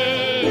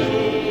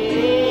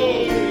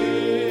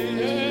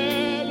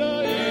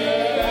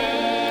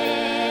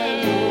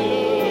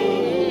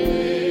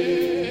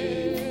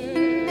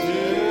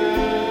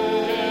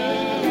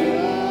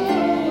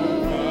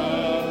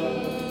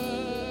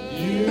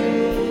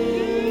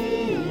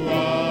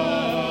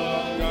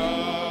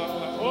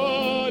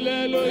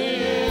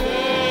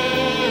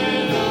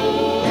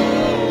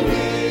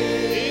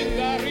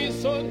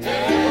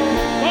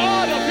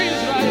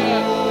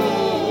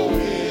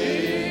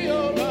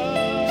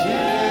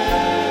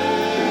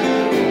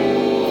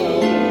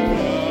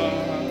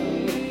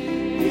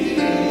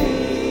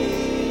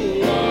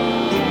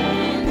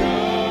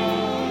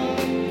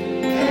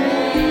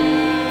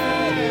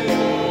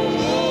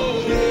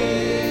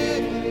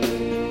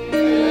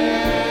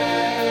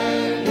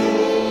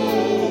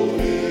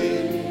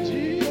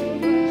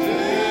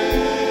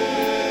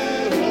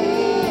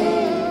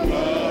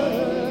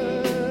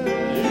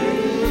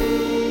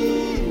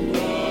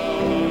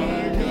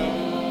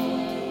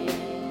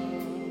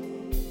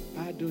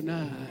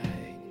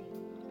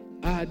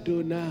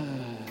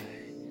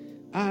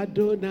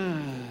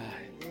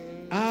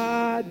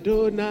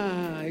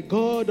 Adonai,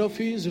 God of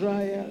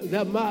Israel,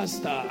 the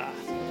Master.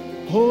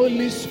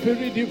 Holy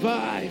Spirit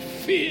divine,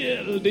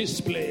 fill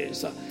this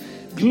place.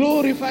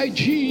 Glorify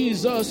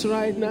Jesus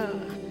right now.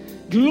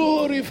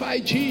 Glorify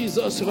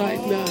Jesus right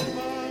now.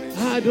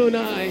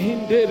 Adonai,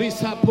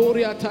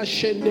 Hinderisaporia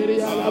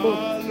Tashenderia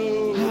Labo.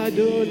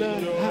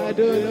 Adonai.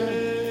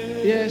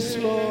 Yes,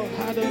 Lord,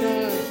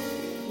 Adonai.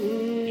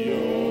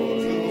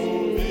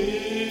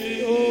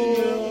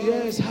 Oh,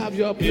 yes, have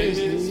your place.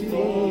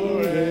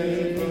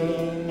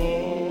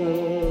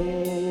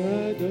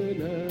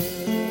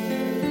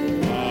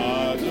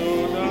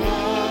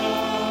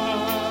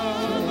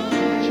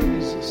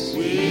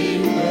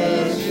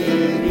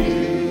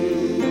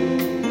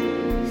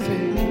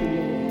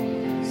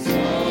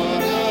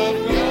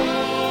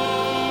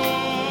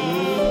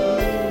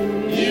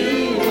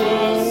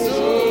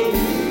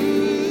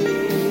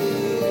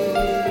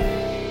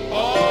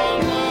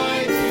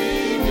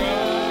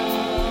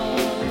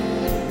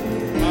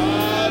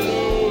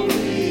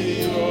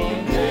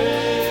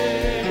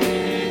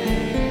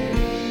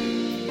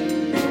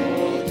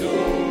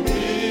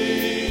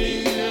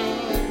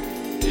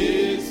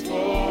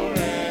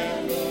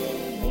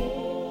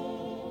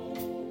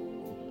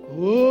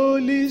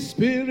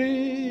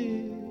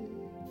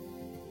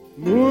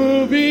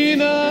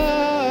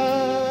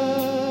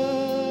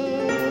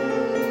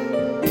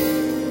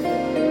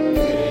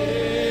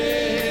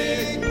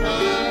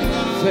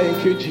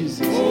 Thank you,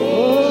 Jesus.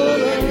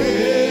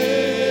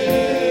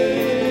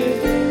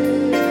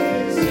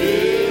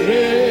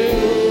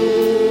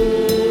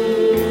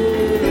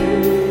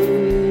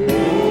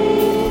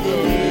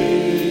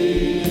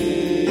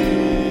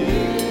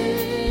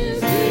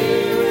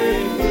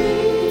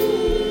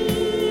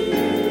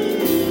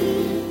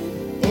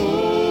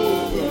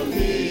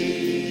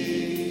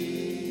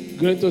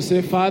 Going to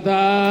say,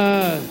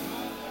 Father,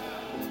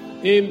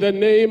 in the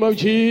name of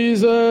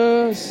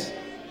Jesus,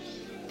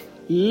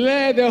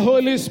 let the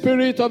Holy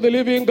Spirit of the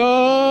living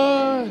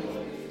God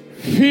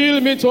fill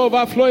me to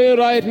overflowing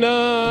right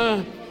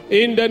now.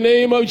 In the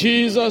name of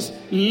Jesus,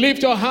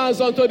 lift your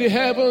hands unto the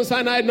heavens,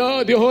 and I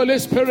know the Holy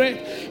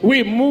Spirit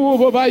will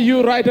move over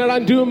you right now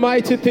and do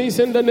mighty things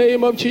in the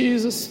name of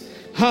Jesus.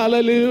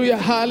 Hallelujah,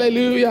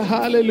 hallelujah,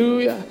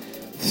 hallelujah.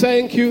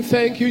 Thank you,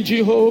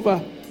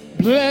 Jehovah.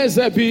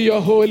 Blessed be your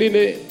holy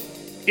name.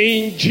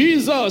 In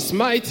Jesus'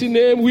 mighty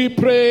name we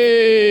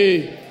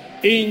pray.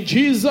 In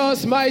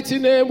Jesus' mighty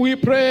name we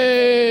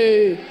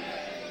pray.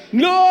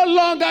 No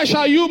longer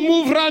shall you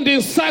move around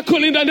in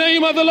circle in the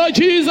name of the Lord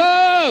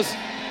Jesus.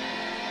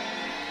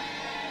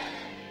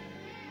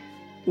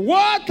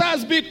 What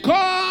has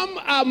become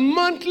a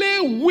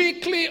monthly,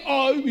 weekly,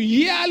 or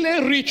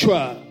yearly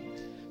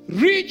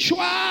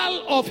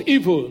ritual of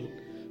evil,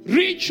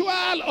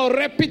 ritual or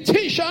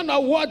repetition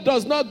of what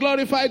does not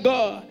glorify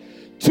God,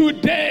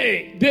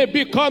 today they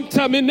become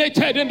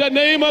terminated in the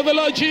name of the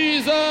Lord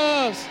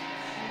Jesus.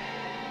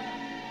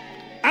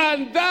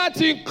 And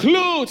that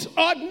includes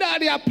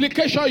ordinary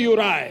application you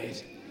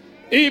write.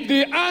 If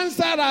the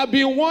answer had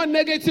been one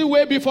negative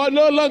way before,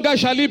 no longer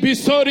shall it be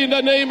so in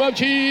the name of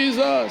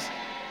Jesus.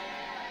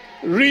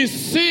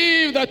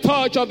 Receive the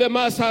touch of the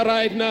Master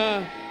right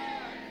now.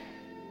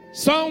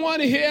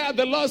 Someone here,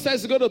 the Lord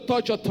says, is going to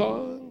touch your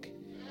tongue.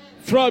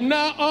 From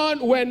now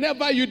on,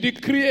 whenever you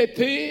decree a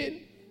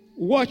thing,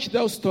 watch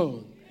those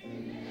tongues.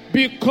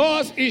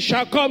 Because it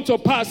shall come to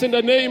pass in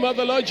the name of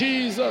the Lord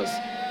Jesus.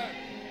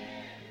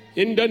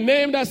 In the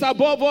name that's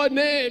above all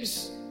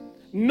names,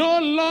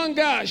 no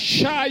longer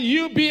shall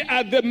you be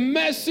at the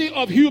mercy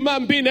of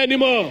human being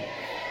anymore.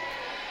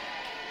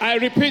 I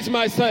repeat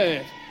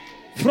myself.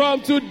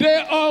 From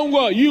today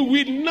onward, you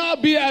will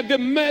not be at the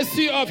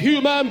mercy of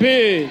human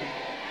being.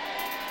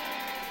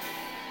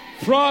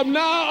 From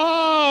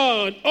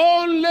now on,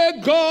 only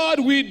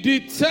God will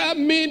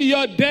determine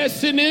your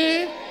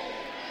destiny.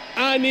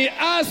 And He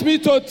asked me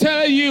to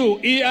tell you,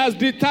 He has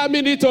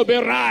determined it to be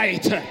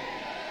right.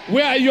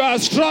 Where you are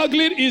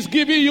struggling, is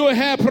giving you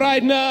help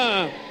right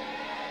now.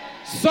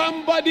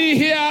 Somebody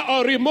here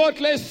or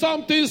remotely,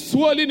 something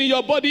swollen in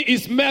your body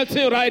is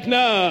melting right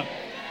now.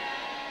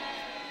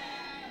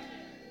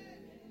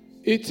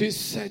 It is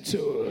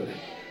settled.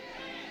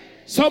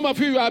 Some of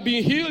you have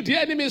been healed. The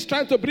enemy is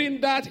trying to bring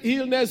that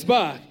illness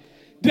back.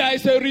 There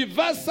is a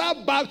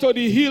reversal back to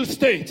the healed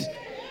state.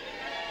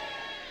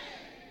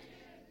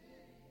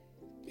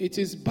 It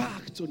is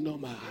back to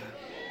normal.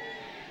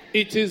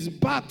 It is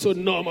back to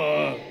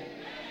normal.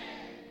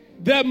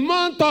 The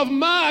month of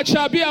March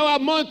shall be our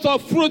month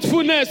of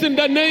fruitfulness in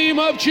the name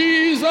of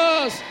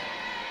Jesus.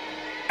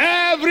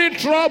 Every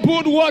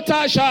troubled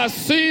water shall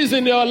cease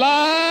in your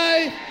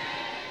life.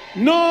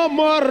 No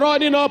more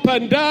running up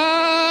and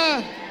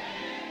down.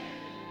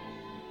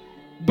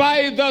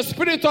 By the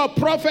spirit of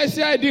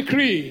prophecy, I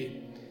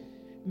decree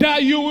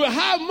that you will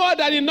have more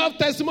than enough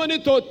testimony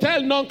to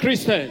tell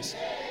non-Christians.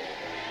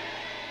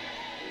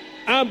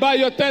 And by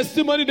your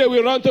testimony, they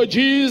will run to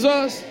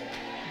Jesus.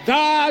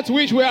 That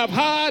which we have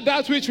heard,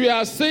 that which we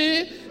have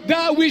seen,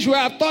 that which we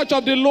have touched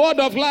of the Lord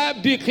of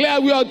life,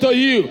 declare we unto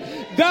you.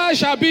 That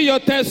shall be your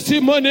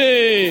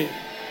testimony.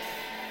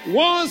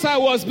 Once I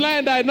was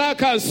blind, I now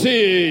can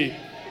see.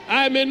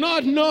 I may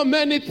not know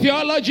many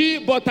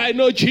theology, but I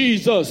know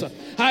Jesus.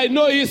 I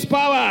know his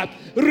power.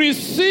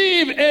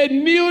 Receive a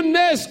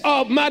newness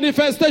of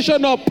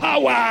manifestation of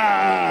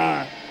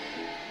power.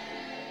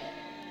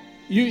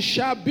 You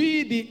shall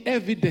be the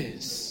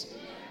evidence.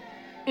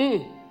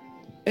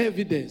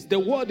 Evidence. The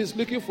world is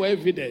looking for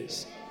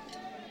evidence.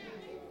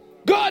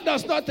 God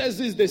does not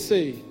exist, they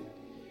say.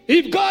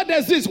 If God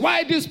exists,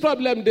 why this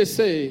problem, they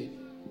say?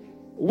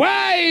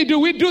 Why do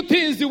we do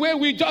things the way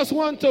we just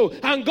want to?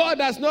 And God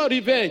has not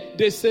revealed,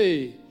 they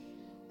say.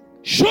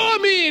 Show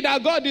me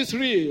that God is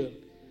real.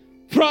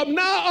 From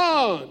now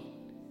on,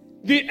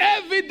 the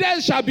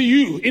evidence shall be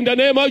you in the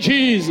name of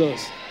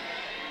Jesus.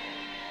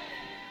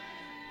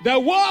 The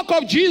work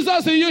of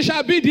Jesus in you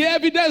shall be the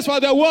evidence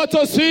for the world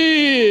to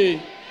see.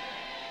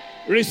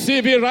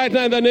 Receive it right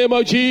now in the name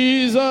of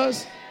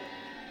Jesus.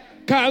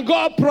 Can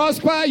God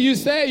prosper? You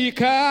say he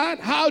can.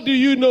 How do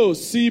you know?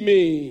 See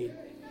me.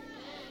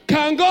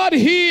 Can God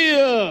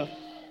heal?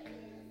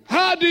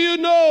 How do you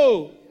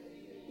know?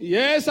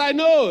 Yes, I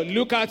know.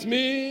 Look at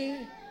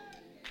me.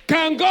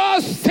 Can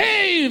God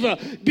save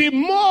the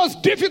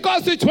most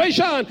difficult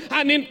situation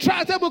and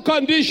intractable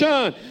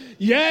condition?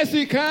 Yes,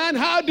 he can.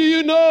 How do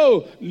you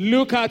know?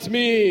 Look at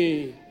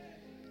me.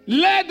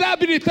 Let that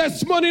be the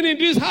testimony in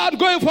this heart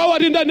going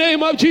forward in the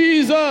name of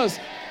Jesus.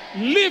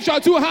 Lift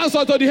your two hands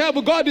unto the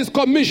heaven. God is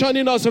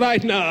commissioning us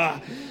right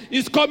now.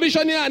 He's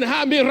commissioning an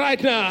army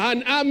right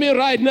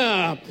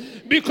now.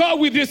 Because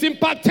with this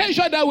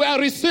impartation that we are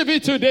receiving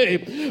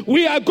today,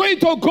 we are going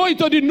to go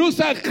into the nooks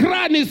and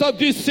crannies of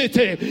this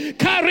city,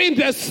 carrying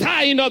the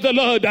sign of the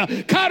Lord,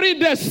 carrying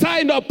the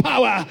sign of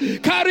power,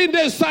 carrying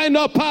the sign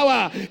of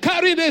power,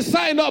 carrying the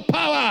sign of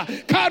power,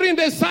 carrying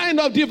the sign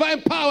of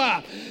divine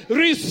power.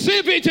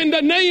 Receive it in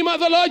the name of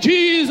the Lord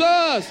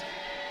Jesus.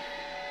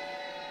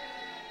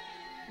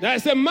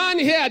 There's a man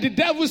here, the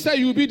devil said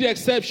you will be the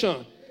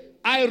exception.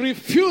 I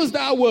refuse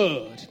that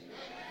word.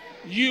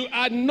 You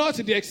are not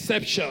the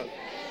exception.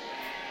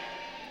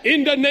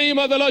 In the name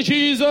of the Lord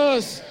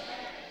Jesus.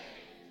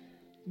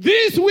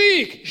 This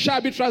week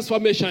shall be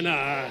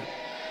transformational.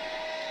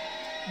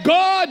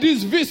 God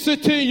is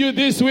visiting you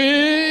this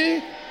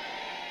week.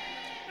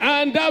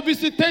 And that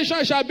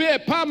visitation shall be a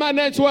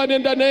permanent one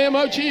in the name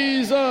of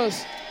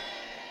Jesus.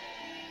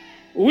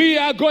 We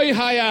are going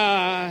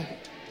higher.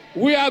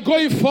 We are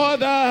going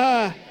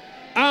further.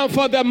 And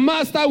for the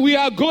master, we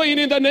are going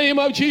in the name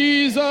of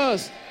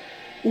Jesus.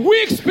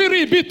 Weak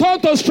spirit be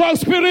turned to strong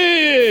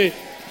spirit.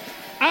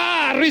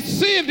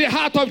 Receive the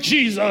heart of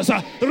Jesus.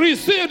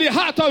 Receive the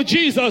heart of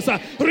Jesus.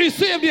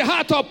 Receive the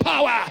heart of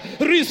power.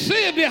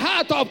 Receive the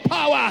heart of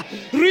power.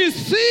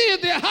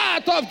 Receive the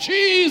heart of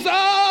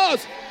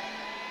Jesus.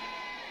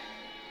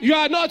 You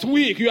are not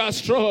weak, you are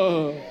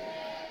strong.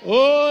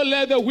 Oh,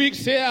 let the weak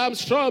say, I'm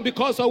strong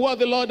because of what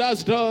the Lord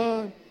has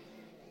done.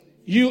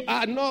 You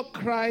are not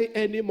crying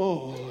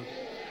anymore.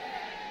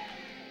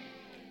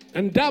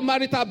 And that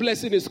marital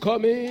blessing is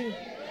coming.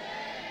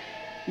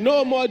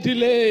 No more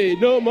delay,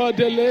 no more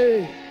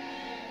delay.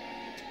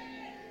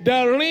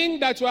 The ring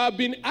that you have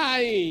been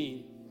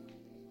eyeing,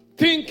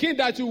 thinking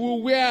that you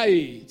will wear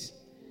it,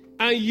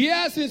 and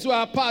years since you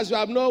have passed, you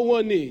have not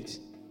worn it.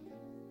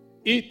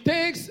 It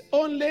takes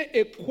only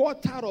a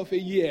quarter of a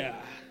year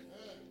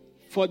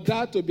for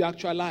that to be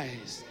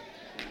actualized.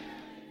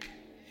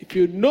 If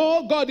you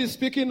know God is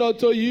speaking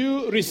unto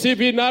you,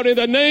 receive it now in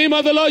the name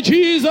of the Lord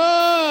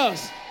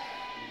Jesus.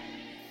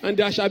 And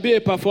there shall be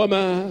a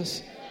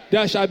performance.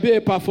 There shall be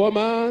a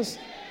performance.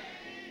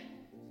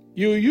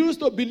 You used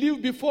to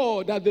believe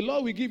before that the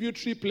Lord will give you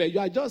triplet. You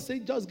are just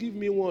saying, just give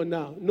me one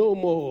now. No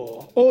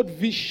more. Old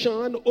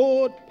vision,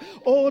 old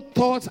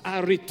thoughts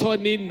are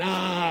returning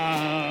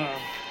now.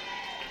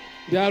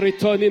 They are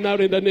returning now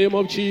in the name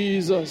of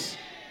Jesus.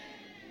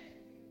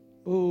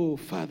 Oh,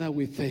 Father,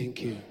 we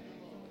thank you.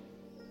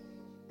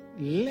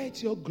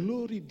 Let your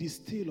glory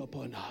distill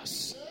upon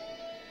us,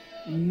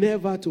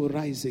 never to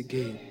rise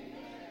again.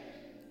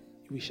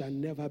 We shall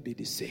never be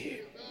the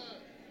same.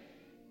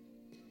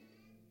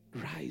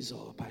 Rise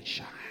up and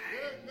shine.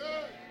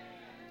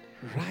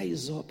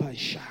 Rise up and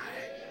shine.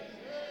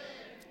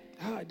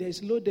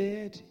 There's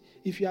loaded.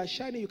 If you are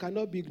shining, you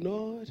cannot be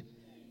ignored.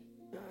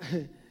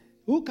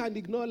 Who can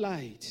ignore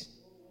light?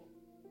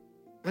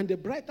 And the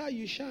brighter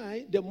you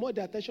shine, the more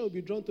the attention will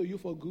be drawn to you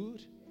for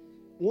good.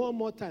 One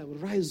more time,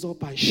 rise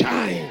up and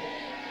shine.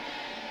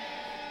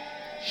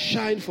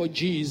 Shine for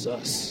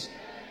Jesus.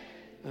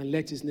 And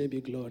let his name be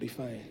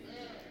glorified.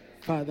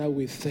 Father,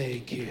 we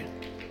thank you.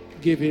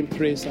 Give him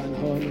praise and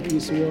honor.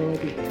 He's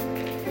worthy.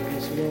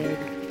 He's worthy.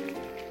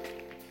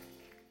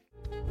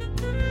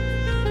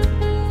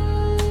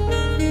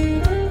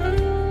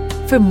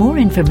 For more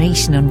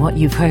information on what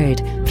you've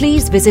heard,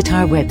 please visit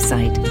our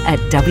website at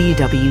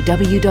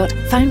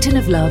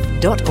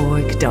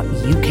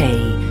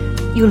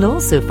www.fountainoflove.org.uk. You'll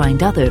also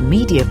find other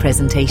media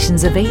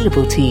presentations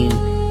available to you.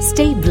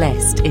 Stay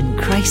blessed in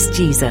Christ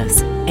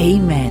Jesus.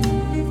 Amen.